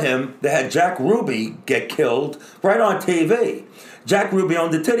shot him, they had Jack Ruby get killed right on TV. Jack Ruby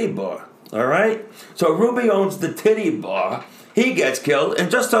owned the titty bar, all right? So Ruby owns the titty bar. He gets killed, and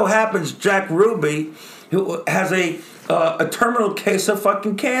just so happens Jack Ruby, who has a terminal case of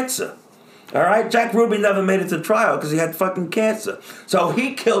fucking cancer. All right, Jack Ruby never made it to trial because he had fucking cancer. So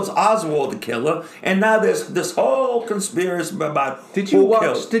he kills Oswald the killer, and now there's this whole conspiracy about Did you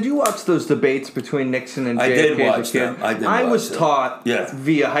watch those debates between Nixon and JFK? I did watch them. I was taught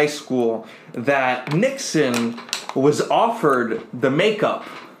via high school that Nixon was offered the makeup.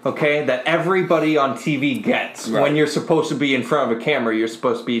 Okay, that everybody on TV gets when you're supposed to be in front of a camera. You're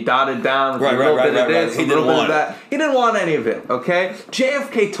supposed to be dotted down with a little bit of this, a little bit of that. He didn't want any of it, okay?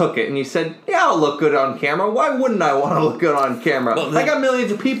 JFK took it and he said, yeah, I'll look good on camera. Why wouldn't I want to look good on camera? Well, I got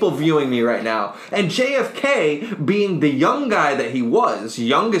millions of people viewing me right now. And JFK, being the young guy that he was,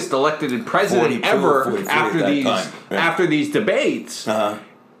 youngest elected president ever after these debates,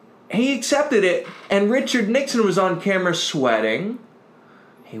 he accepted it. And Richard Nixon was on camera sweating.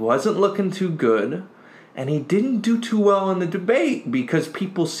 He wasn't looking too good, and he didn't do too well in the debate because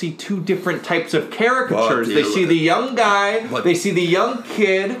people see two different types of caricatures. They see the young guy, they see the young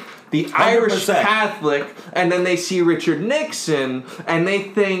kid, the 100%. Irish Catholic, and then they see Richard Nixon, and they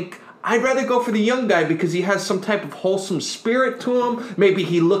think, I'd rather go for the young guy because he has some type of wholesome spirit to him. Maybe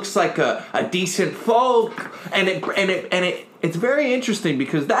he looks like a decent folk, and it's very interesting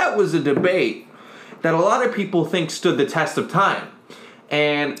because that was a debate that a lot of people think stood the test of time.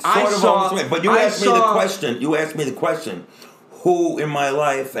 And but you asked me the question, who in my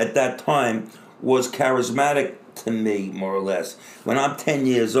life at that time was charismatic to me, more or less. When I'm 10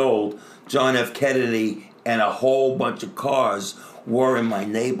 years old, John F. Kennedy and a whole bunch of cars were in my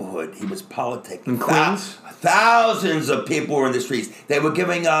neighborhood. He was politicking. In Queens? Thousands of people were in the streets. They were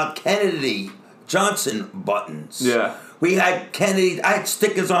giving out Kennedy Johnson buttons. Yeah. We had Kennedy, I had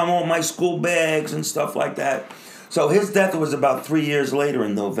stickers on all my school bags and stuff like that. So his death was about 3 years later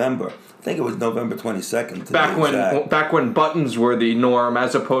in November. I think it was November 22nd. Back when buttons were the norm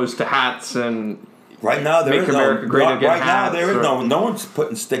as opposed to hats and right now there Make America Great Again. Right now there is no one's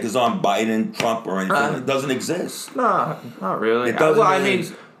putting stickers on Biden, Trump, or anything. It doesn't exist. No, not really. It doesn't. Well, I mean,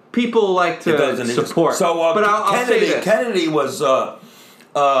 people like to support. So, but I'll say this. Kennedy was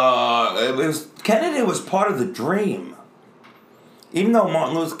Kennedy was part of the dream. Even though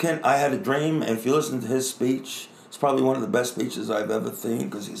Martin Luther King, I had a dream, and if you listen to his speech. It's probably one of the best speeches I've ever seen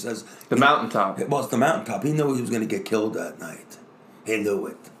because he says... The mountaintop. Well, it's the mountaintop. He knew he was going to get killed that night. He knew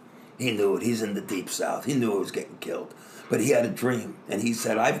it. He knew it. He's in the Deep South. He knew he was getting killed. But he had a dream, and he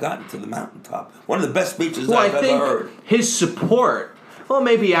said, I've gotten to the mountaintop. One of the best speeches I've ever heard. His support... Well,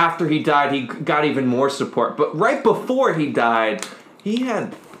 maybe after he died, he got even more support. But right before he died, he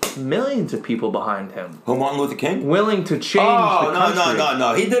had millions of people behind him. Who, Martin Luther King? Willing to change the country.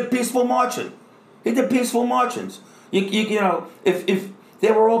 No. He did peaceful marching. He did peaceful marchings. You know, if they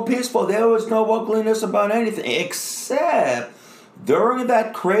were all peaceful, there was no ugliness about anything, except during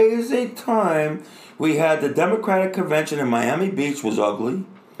that crazy time, we had the Democratic Convention in Miami Beach was ugly.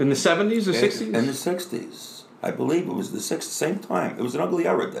 In the 70s or 60s? In the 60s. I believe it was the same time. It was an ugly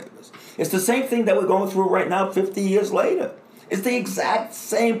era, Davis. It's the same thing that we're going through right now 50 years later. It's the exact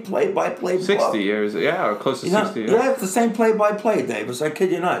same play-by-play book. 60 years, yeah, or close to 60 years. Yeah, it's the same play-by-play, Davis. I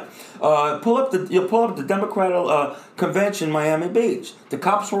kid you not. You'll pull up the Democratic convention in Miami Beach. The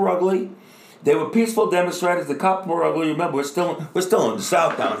cops were ugly. They were peaceful demonstrators. The cop were, remember, we're still in the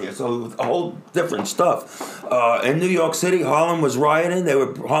South down here, so it was a whole different stuff. In New York City, Harlem was rioting.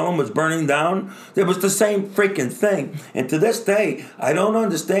 Harlem was burning down. It was the same freaking thing. And to this day, I don't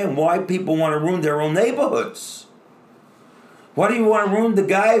understand why people want to ruin their own neighborhoods. Why do you want to ruin the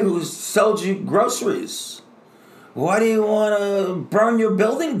guy who sells you groceries? Why do you want to burn your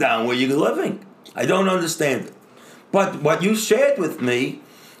building down where you're living? I don't understand it. But what you shared with me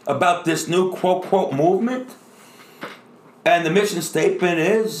about this new quote movement, and the mission statement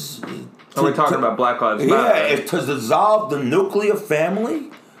is... We're talking about Black Lives Matter. Yeah, it's to dissolve the nuclear family,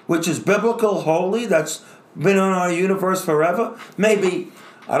 which is biblical, holy, that's been in our universe forever. Maybe,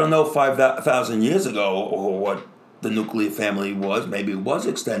 I don't know, 5,000 years ago, or what the nuclear family was. Maybe it was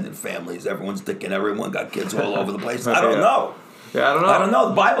extended families. Everyone's dicking everyone, got kids all over the place. I don't know. Yeah, I don't know.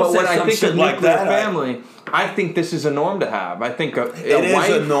 The Bible says some shit like that. Family, I think this is a norm to have. I think a it wife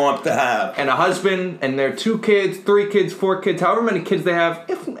is a norm to have, and a husband, and their 2 kids, 3 kids, 4 kids, however many kids they have.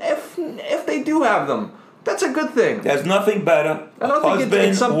 If they do have them, that's a good thing. There's nothing better. I don't think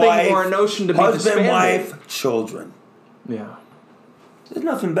it's something or a notion to be disbanded. Husband, wife, children. Yeah, there's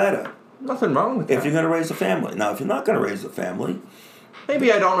nothing better. Nothing wrong with that. If you're going to raise a family. Now, if you're not going to raise a family...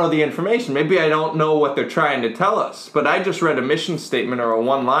 Maybe I don't know the information. Maybe I don't know what they're trying to tell us. But I just read a mission statement or a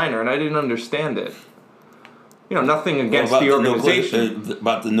one-liner, and I didn't understand it. Nothing against the organization.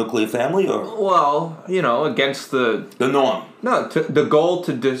 About the nuclear family? Or? Well, against the norm. No, the goal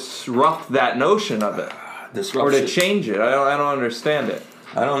to disrupt that notion of it. Disruption. Or to change it. I don't understand it.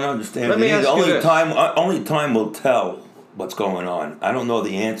 I don't understand Let me ask you this. Only time will tell what's going on. I don't know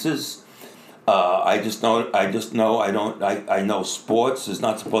the answers. I know sports is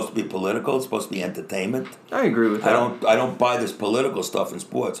not supposed to be political. It's supposed to be entertainment. I agree with that. I don't buy this political stuff in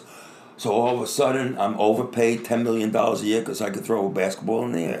sports. So all of a sudden, I'm overpaid $10 million a year because I could throw a basketball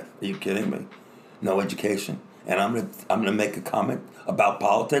in the air. Are you kidding me? No education. And I'm gonna make a comment about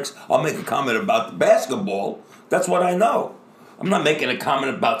politics. I'll make a comment about the basketball. That's what I know. I'm not making a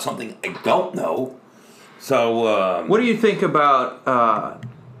comment about something I don't know. So what do you think about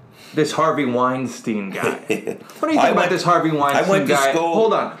this Harvey Weinstein guy? What do you think about this Harvey Weinstein guy? I went to school.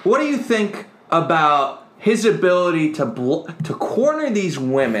 Hold on. What do you think about his ability to corner these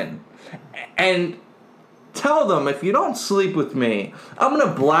women and tell them, if you don't sleep with me, I'm going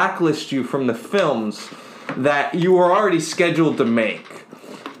to blacklist you from the films that you were already scheduled to make?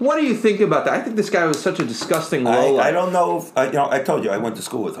 What do you think about that? I think this guy was such a disgusting lowlife. I don't know if I told you I went to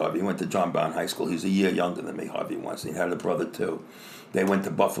school with Harvey. He went to John Brown High School. He's a year younger than me. Harvey Weinstein had a brother too. They went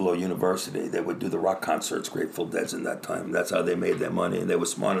to Buffalo University. They would do the rock concerts, Grateful Dead's in that time. That's how they made their money, and they were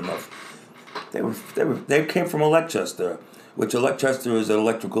smart enough. They came from Electchester, which Electchester is an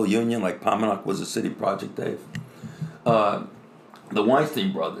electrical union, like Pominock was a city project, Dave. The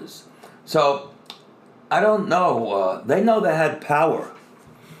Weinstein brothers. So I don't know. They know they had power,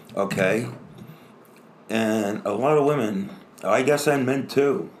 okay, and a lot of women, I guess, and men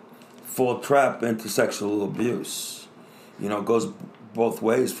too, fall trap into sexual abuse. It goes both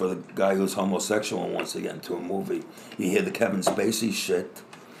ways for the guy who's homosexual and wants to get into a movie. You hear the Kevin Spacey shit.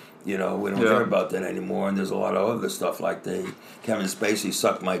 We don't hear about that anymore. And there's a lot of other stuff like Kevin Spacey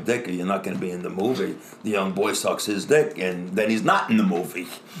sucked my dick, or you're not going to be in the movie. The young boy sucks his dick, and then he's not in the movie.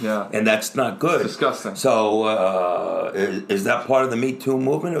 Yeah. And that's not good. It's disgusting. So is that part of the Me Too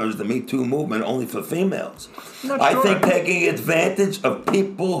movement, or is the Me Too movement only for females? I think taking advantage of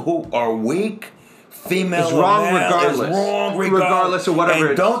people who are weak, female is wrong or male, regardless. Is wrong regardless of whatever.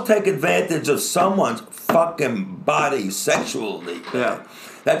 And don't take advantage of someone's fucking body sexually. Yeah.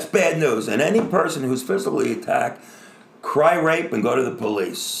 That's bad news. And any person who's physically attacked, cry rape and go to the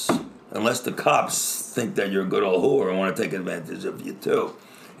police. Unless the cops think that you're a good old whore and want to take advantage of you too.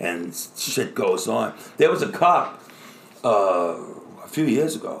 And shit goes on. There was a cop a few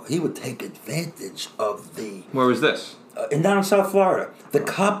years ago. He would take advantage of the... Where was this? Down in South Florida. The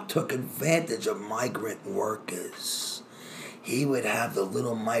cop took advantage of migrant workers. He would have the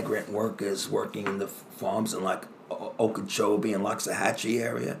little migrant workers working in the farms in like Okeechobee and Loxahatchee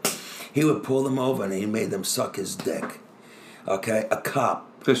area. He would pull them over and he made them suck his dick. Okay, a cop.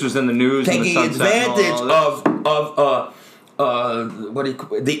 This was in the news. Taking advantage of what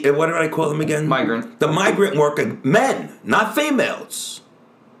did I call them again? Migrant. The migrant worker, men, not females,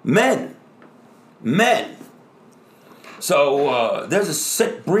 men. So there's a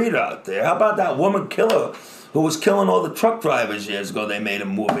sick breed out there. How about that woman killer who was killing all the truck drivers years ago? They made a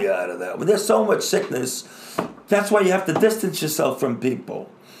movie out of that. Well, there's so much sickness. That's why you have to distance yourself from people.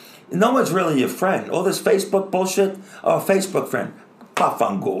 No one's really your friend. All this Facebook bullshit. Oh, Facebook friend.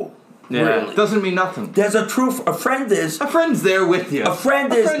 Pafango. Yeah, Really. doesn't mean nothing. There's a friend is. A friend's there with you. A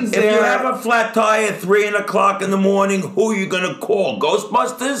friend is. If you have a flat tire at 3 o'clock in the morning, who are you going to call?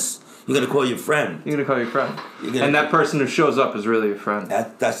 Ghostbusters? You're going to call your friend. You're going to call your friend. And that person who shows up is really your friend.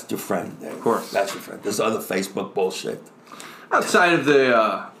 That's your friend. Dave. Of course. That's your friend. This other Facebook bullshit. Outside of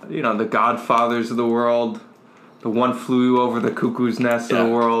the, the Godfathers of the world, the One Flew Over the Cuckoo's Nest of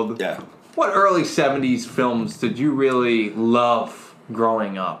the world. Yeah. What early 70s films did you really love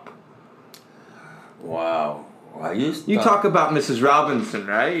growing up? Wow. You talk about Mrs. Robinson,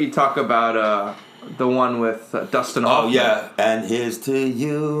 right? You talk about the one with Dustin Hoffman. Oh, yeah. And here's to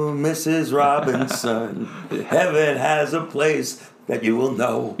you, Mrs. Robinson. Heaven has a place that you will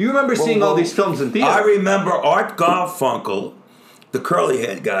know. You remember seeing all these films in theater? I remember Art Garfunkel, the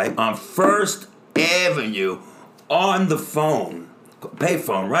curly-haired guy, on First Avenue on the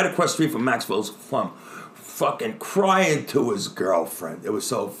payphone, right across the street from Maxwell's Farm, fucking crying to his girlfriend. It was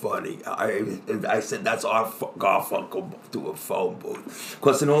so funny. I said, that's Art Garfunkel to a phone booth.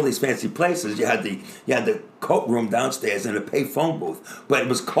 Because in all these fancy places, you had the coat room downstairs and a pay phone booth. But it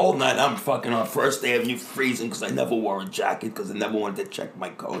was cold night. I'm fucking on First Avenue freezing because I never wore a jacket because I never wanted to check my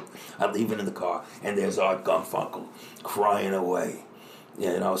coat. I leave it in the car, and there's Art Garfunkel crying away.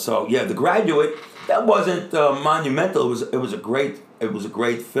 So yeah, The Graduate, that wasn't monumental. It was a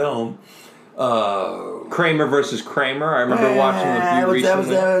great film. Kramer versus Kramer. I remember watching it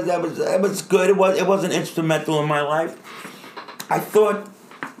recently. That was good. It wasn't instrumental in my life. I thought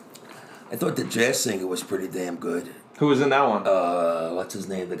the jazz singer was pretty damn good. Who was in that one? What's his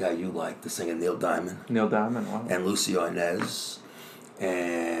name? The guy you like, the singer Neil Diamond. Neil Diamond. Wow. And Lucy Arnaz.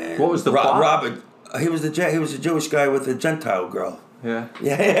 And what was the plot? Robert? He was a Jewish guy with a Gentile girl. Yeah.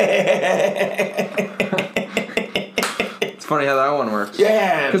 Yeah. It's funny how that one works.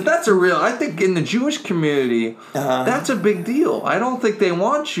 Yeah. Because that's I think in the Jewish community, that's a big deal. I don't think they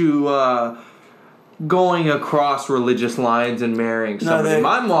want you going across religious lines and marrying somebody.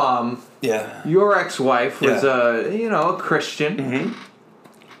 My mom, your ex-wife, was a Christian. Mm-hmm.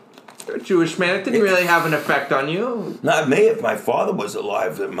 You're a Jewish man. It didn't really have an effect on you. Not me. If my father was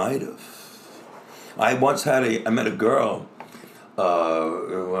alive, it might have. I met a girl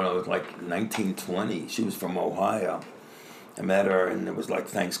when I was like 19, 20. She was from Ohio. I met her, and it was like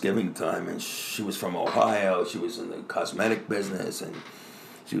Thanksgiving time, and she was from Ohio. She was in the cosmetic business, and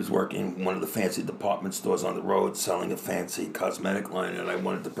she was working in one of the fancy department stores on the road selling a fancy cosmetic line, and I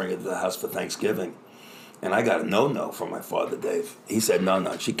wanted to bring her to the house for Thanksgiving. And I got a no from my father, Dave. He said,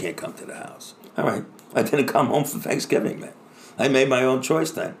 no, she can't come to the house. All right. I didn't come home for Thanksgiving, man. I made my own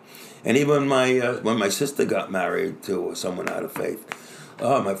choice then. And even when my sister got married to someone out of faith,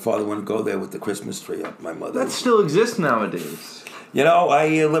 my father wouldn't go there with the Christmas tree up. My mother. That still exists nowadays.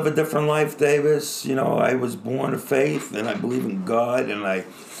 I live a different life, Davis. I was born of faith, and I believe in God, and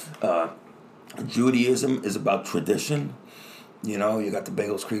Judaism is about tradition. You got the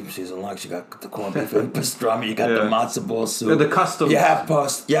bagels, cream cheese, and lox. You got the corned beef and pastrami. You got the matzo ball soup. The customs. You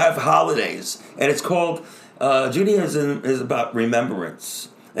have holidays, and it's called Judaism is about remembrance,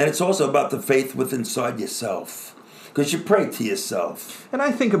 and it's also about the faith within inside yourself, because you pray to yourself. And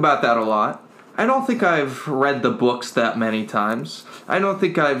I think about that a lot. I don't think I've read the books that many times. I don't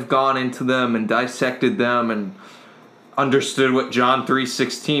think I've gone into them and dissected them and understood what John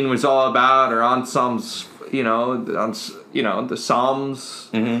 3:16 was all about, or on Psalms. The Psalms,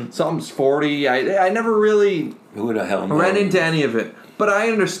 Psalms 40. I never really read into any of it. But I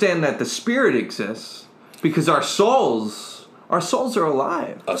understand that the Spirit exists because our souls are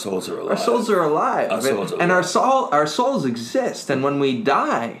alive. Our souls are alive. Our souls are alive. And our souls exist. And when we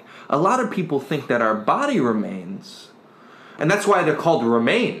die, a lot of people think that our body remains. And that's why they're called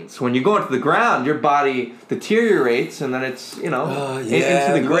remains. When you go into the ground, your body deteriorates, and then it's into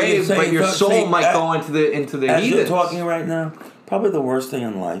the grave. But your soul might go into the As heathens. you're talking right now, probably the worst thing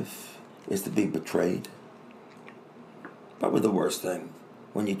in life is to be betrayed. Probably the worst thing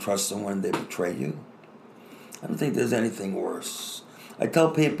when you trust someone, they betray you. I don't think there's anything worse. I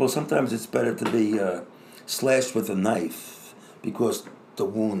tell people sometimes it's better to be slashed with a knife because the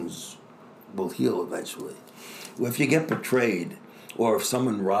wounds will heal eventually. If you get betrayed, or if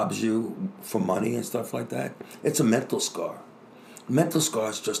someone robs you for money and stuff like that, it's a mental scar. Mental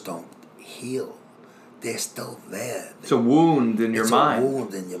scars just don't heal. They're still there. It's a wound in your mind. It's a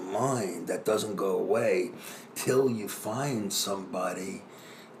wound in your mind that doesn't go away till you find somebody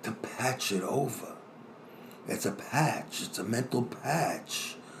to patch it over. It's a patch. It's a mental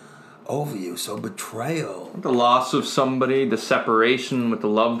patch over you. So betrayal. The loss of somebody, the separation with the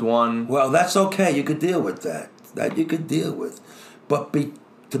loved one. Well, that's okay. You could deal with that. That you could deal with. But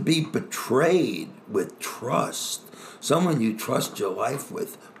to be betrayed with trust, someone you trust your life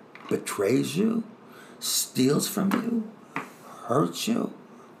with betrays you, steals from you, hurts you,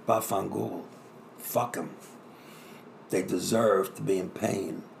 bafangul. Fuck them. They deserve to be in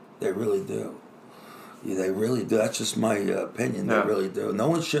pain. They really do. Yeah, they really do. That's just my opinion. They really do. No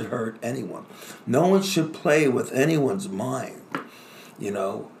one should hurt anyone. No one should play with anyone's mind.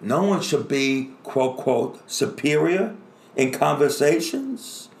 No one should be, quote, quote, superior in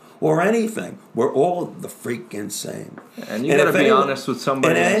conversations or anything. We're all the freaking same. And you got to be honest with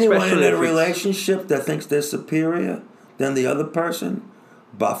somebody. And anyone in a relationship that thinks they're superior than the other person,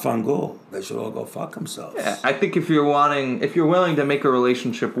 bafangul. They should all go fuck themselves. Yeah, I think if you're willing to make a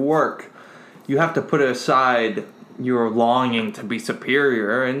relationship work, you have to put aside your longing to be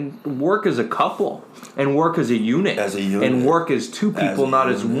superior and work as a couple and work as a unit. And work as two people, not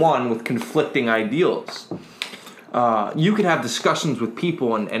as one with conflicting ideals. You could have discussions with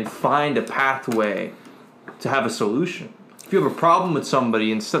people and find a pathway to have a solution. If you have a problem with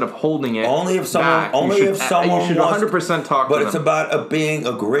somebody, instead of holding it you should 100% talk to them. But it's about being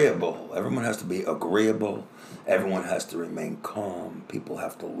agreeable. Everyone has to be agreeable. Everyone has to remain calm. People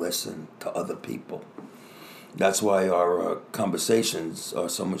have to listen to other people. That's why our conversations are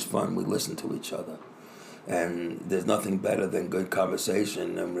so much fun. We listen to each other. And there's nothing better than good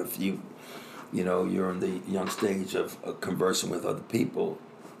conversation. And if you're in the young stage of conversing with other people,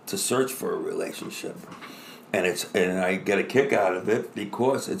 to search for a relationship. And I get a kick out of it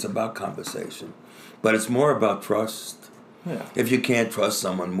because it's about conversation. But it's more about trust. Yeah. If you can't trust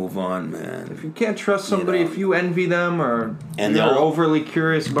someone, move on, man. If you can't trust somebody, if you envy them or you're overly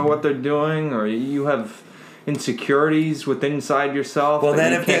curious about what they're doing, or you have insecurities inside yourself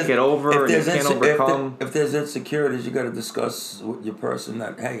that you can't get over and you can't overcome. If there's insecurities, you got to discuss with your person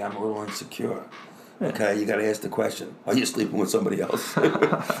that, hey, I'm a little insecure. Yeah. Okay, you got to ask the question: are you sleeping with somebody else?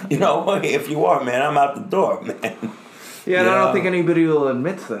 If you are, man, I'm out the door, man. Yeah, and I don't think anybody will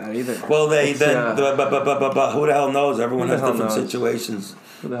admit to that either. Well, who the hell knows? Everyone has different situations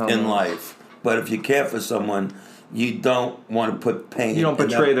in life. But if you care for someone, you don't want to put pain. You don't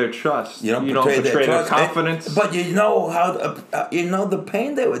betray their trust. You don't betray their confidence. But you know the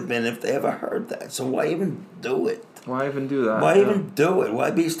pain they would have been if they ever heard that. So why even do it? Why even do that? Why even do it?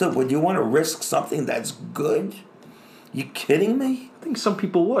 Why be still? Would you want to risk something that's good? You kidding me? I think some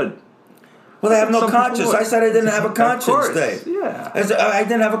people would. Well, they have no conscience. I said I didn't have a conscience, Dave. Yeah. I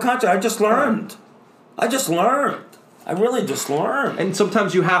didn't have a conscience. I just learned. I really just learned. And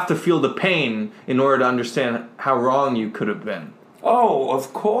sometimes you have to feel the pain in order to understand how wrong you could have been. Oh,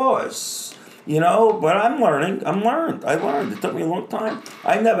 of course. But I'm learning. I learned. It took me a long time.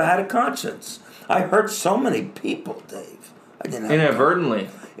 I never had a conscience. I hurt so many people, Dave. I didn't have inadvertently.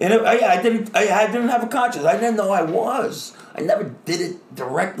 I didn't have a conscience. I didn't know I was. I never did it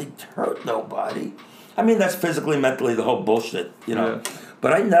directly to hurt nobody. I mean, that's physically, mentally, the whole bullshit, Yeah.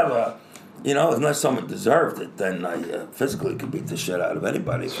 But I never, unless someone deserved it, then I physically could beat the shit out of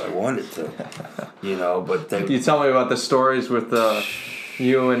anybody if I wanted to. But you tell me about the stories with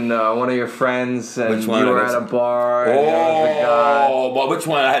you and one of your friends, and you were at a bar. Well, which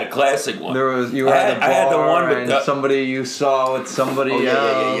one? I had a classic one. You were at a bar, I had the one with somebody you saw with somebody else.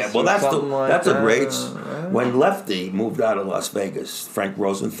 Yeah. Well, that's a great. When Lefty moved out of Las Vegas, Frank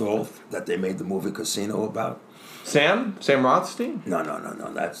Rosenthal, that they made the movie Casino about. Sam Rothstein? No.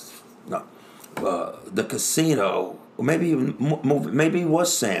 That's no. The Casino. Maybe it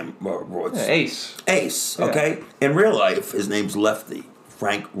was Sam Rothstein. Ace. Okay. Yeah. In real life, his name's Lefty.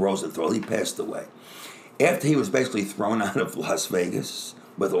 Frank Rosenthal. He passed away. After he was basically thrown out of Las Vegas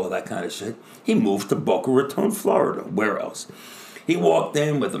with all that kind of shit, he moved to Boca Raton, Florida. Where else? He walked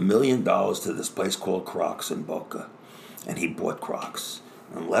in with $1 million to this place called Crocs in Boca, and he bought Crocs.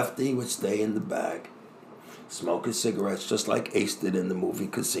 And Lefty would stay in the bag, smoke his cigarettes just like Ace did in the movie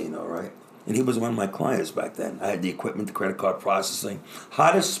Casino, right? And he was one of my clients back then. I had the equipment, the credit card processing.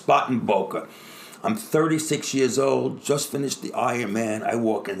 Hottest spot in Boca. I'm 36 years old, just finished the Ironman. I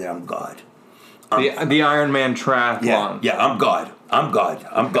walk in there, I'm God. The Ironman triathlon. Yeah, I'm God.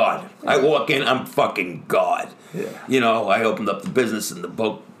 I walk in, I'm fucking God. Yeah. I opened up the business in the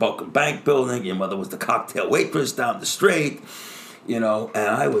Boca Bank building. Your mother was the cocktail waitress down the street. And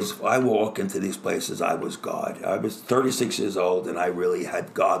I walk into these places, I was God. I was 36 years old, and I really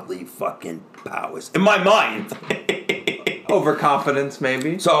had godly fucking powers. In my mind. Overconfidence,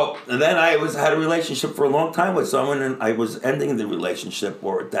 maybe. So, and then I had a relationship for a long time with someone, and I was ending the relationship,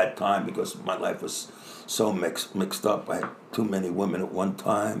 or at that time, because my life was so mixed up. I had too many women at one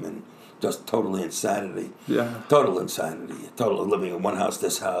time, and just totally insanity. Yeah. Total insanity. Total living in one house,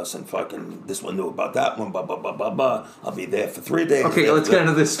 this house, and fucking this one knew about that one, blah, blah, blah, blah, blah. I'll be there for 3 days. Okay, let's get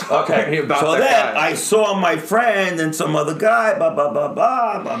into this story about so that then guy. I saw my friend and some other guy, blah, blah, blah,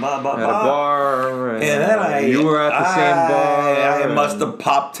 blah, blah, blah, blah, At a bar. and then you were at the same bar. I must have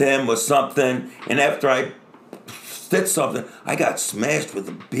popped him or something. And after I did something, I got smashed with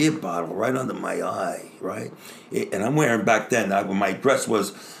a beer bottle right under my eye, right? And I'm wearing back then, my dress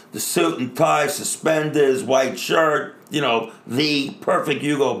was the suit and tie, suspenders, white shirt, the perfect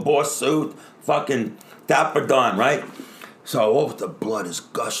Hugo Boss suit, fucking Dapper Don, right? So the blood is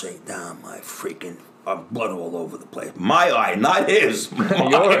gushing down my freaking blood all over the place. My eye, not his.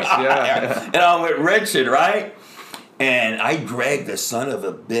 Yours, yeah. And I'm with Richard, right? And I dragged the son of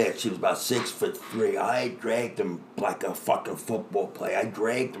a bitch. He was about 6'3". I dragged him like a fucking football player. I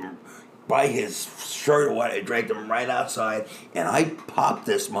dragged him by his shirt or what. I dragged him right outside, and I popped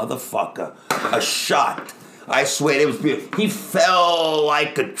this motherfucker a shot. I swear it was beautiful. He fell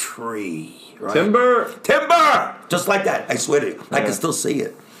like a tree. Right? Timber! Just like that. I swear to you. I can still see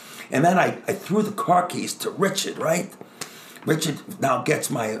it. And then I threw the car keys to Richard, right? Richard now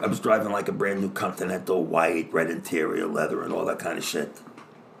gets I was driving like a brand new Continental, white, red interior, leather, and all that kind of shit.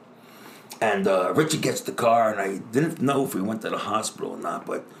 And Richard gets the car, and I didn't know if we went to the hospital or not,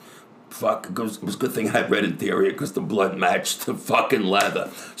 but fuck, it was a good thing I had red interior because the blood matched the fucking leather.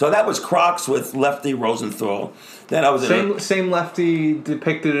 So that was Crocs with Lefty Rosenthal. Then I was same Lefty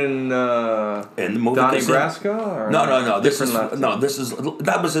depicted in the movie Donnie Brasco? Or No. Lefty?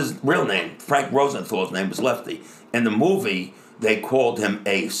 That was his real name. Frank Rosenthal's name was Lefty. In the movie, they called him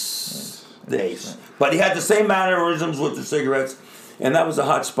Ace. The Ace. But he had the same mannerisms with the cigarettes, and that was a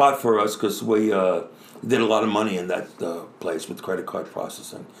hot spot for us because we did a lot of money in that place with credit card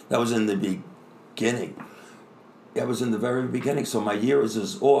processing. That was in the beginning. That was in the very beginning, so my years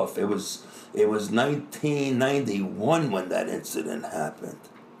is off. It was 1991 when that incident happened.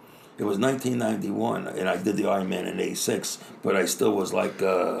 It was 1991, and I did the Iron Man in '86, but I still was like...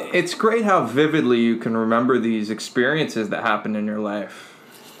 It's great how vividly you can remember these experiences that happened in your life,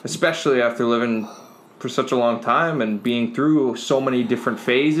 especially after living for such a long time and being through so many different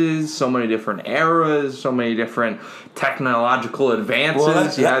phases, so many different eras, so many different technological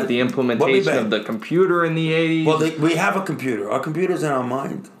advances. You had the implementation of the computer in the 80s. Well, we have a computer. Our computer's in our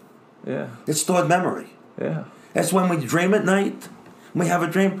mind. Yeah. It's stored memory. Yeah. That's when we dream at night. We have a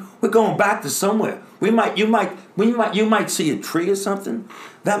dream. We're going back to somewhere. You might see a tree or something.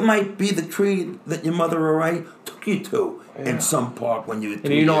 That might be the tree that your mother or I took you to in some park when you were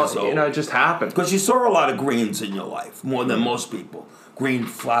 2 years old. It just happened. Because you saw a lot of greens in your life, more than most people. Green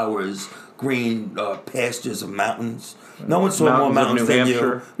flowers, green pastures of mountains. No one saw more mountains than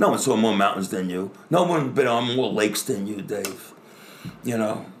you. No one saw more mountains than you. No one been on more lakes than you, Dave.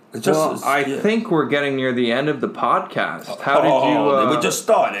 I think we're getting near the end of the podcast. How did you... we just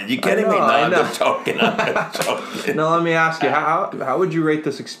started. You kidding me? No, I'm just joking. Now, let me ask you, how would you rate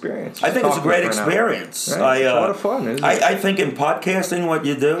this experience? I think it's a great experience. Right? It's a lot of fun, isn't it? I think in podcasting, what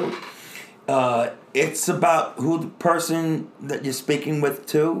you do, it's about who the person that you're speaking with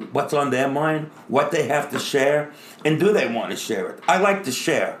to, what's on their mind, what they have to share, and do they want to share it? I like to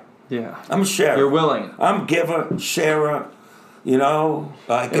share. Yeah. I'm a sharer. You're willing. I'm a giver, sharer. And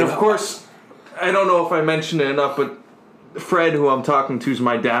of course, I don't know if I mentioned it enough, but Fred, who I'm talking to, is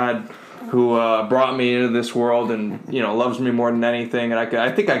my dad, who brought me into this world and loves me more than anything. And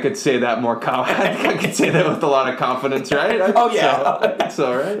I think I could say that more. I think I could say that with a lot of confidence, right? I think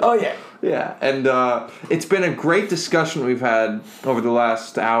so, right? Oh yeah. Yeah, and it's been a great discussion we've had over the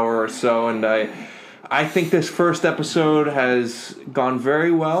last hour or so, and I think this first episode has gone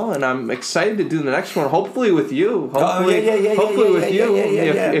very well, and I'm excited to do the next one. Hopefully with you. Hopefully with you.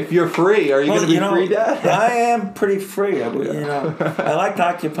 If you're free, are you going to be free, Dad? I am pretty free. I like to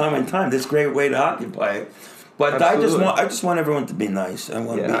occupy my time. This is a great way to occupy it. But I just want everyone to be nice.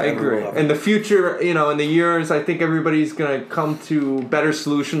 I agree. In the future, in the years, I think everybody's going to come to better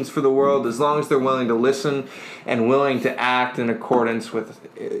solutions for the world as long as they're willing to listen and willing to act in accordance with,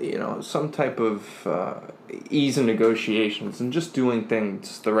 some type of ease in negotiations and just doing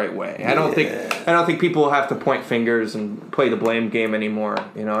things the right way. I don't think people have to point fingers and play the blame game anymore.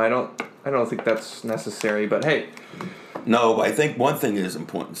 I don't think that's necessary. But hey, No, but I think one thing is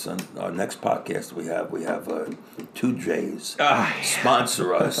important, son. Our next podcast we have 2Js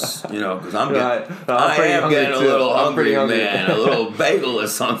sponsor us. Because I am getting a little hungry, man. A little bagel or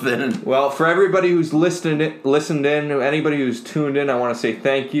something. Well, for everybody who's listened in, anybody who's tuned in, I want to say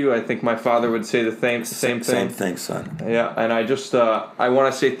thank you. I think my father would say the same thing. Same thing, son. Yeah, and I just I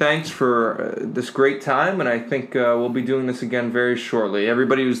want to say thanks for this great time, and I think we'll be doing this again very shortly.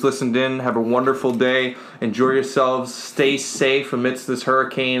 Everybody who's listened in, have a wonderful day. Enjoy yourselves. Stay safe amidst this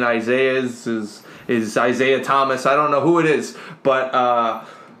hurricane. Isaiah's is Isaiah Thomas. I don't know who it is, but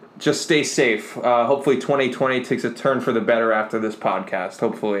just stay safe. Hopefully 2020 takes a turn for the better after this podcast.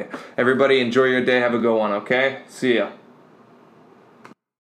 Hopefully. Everybody enjoy your day. Have a good one, okay? See ya.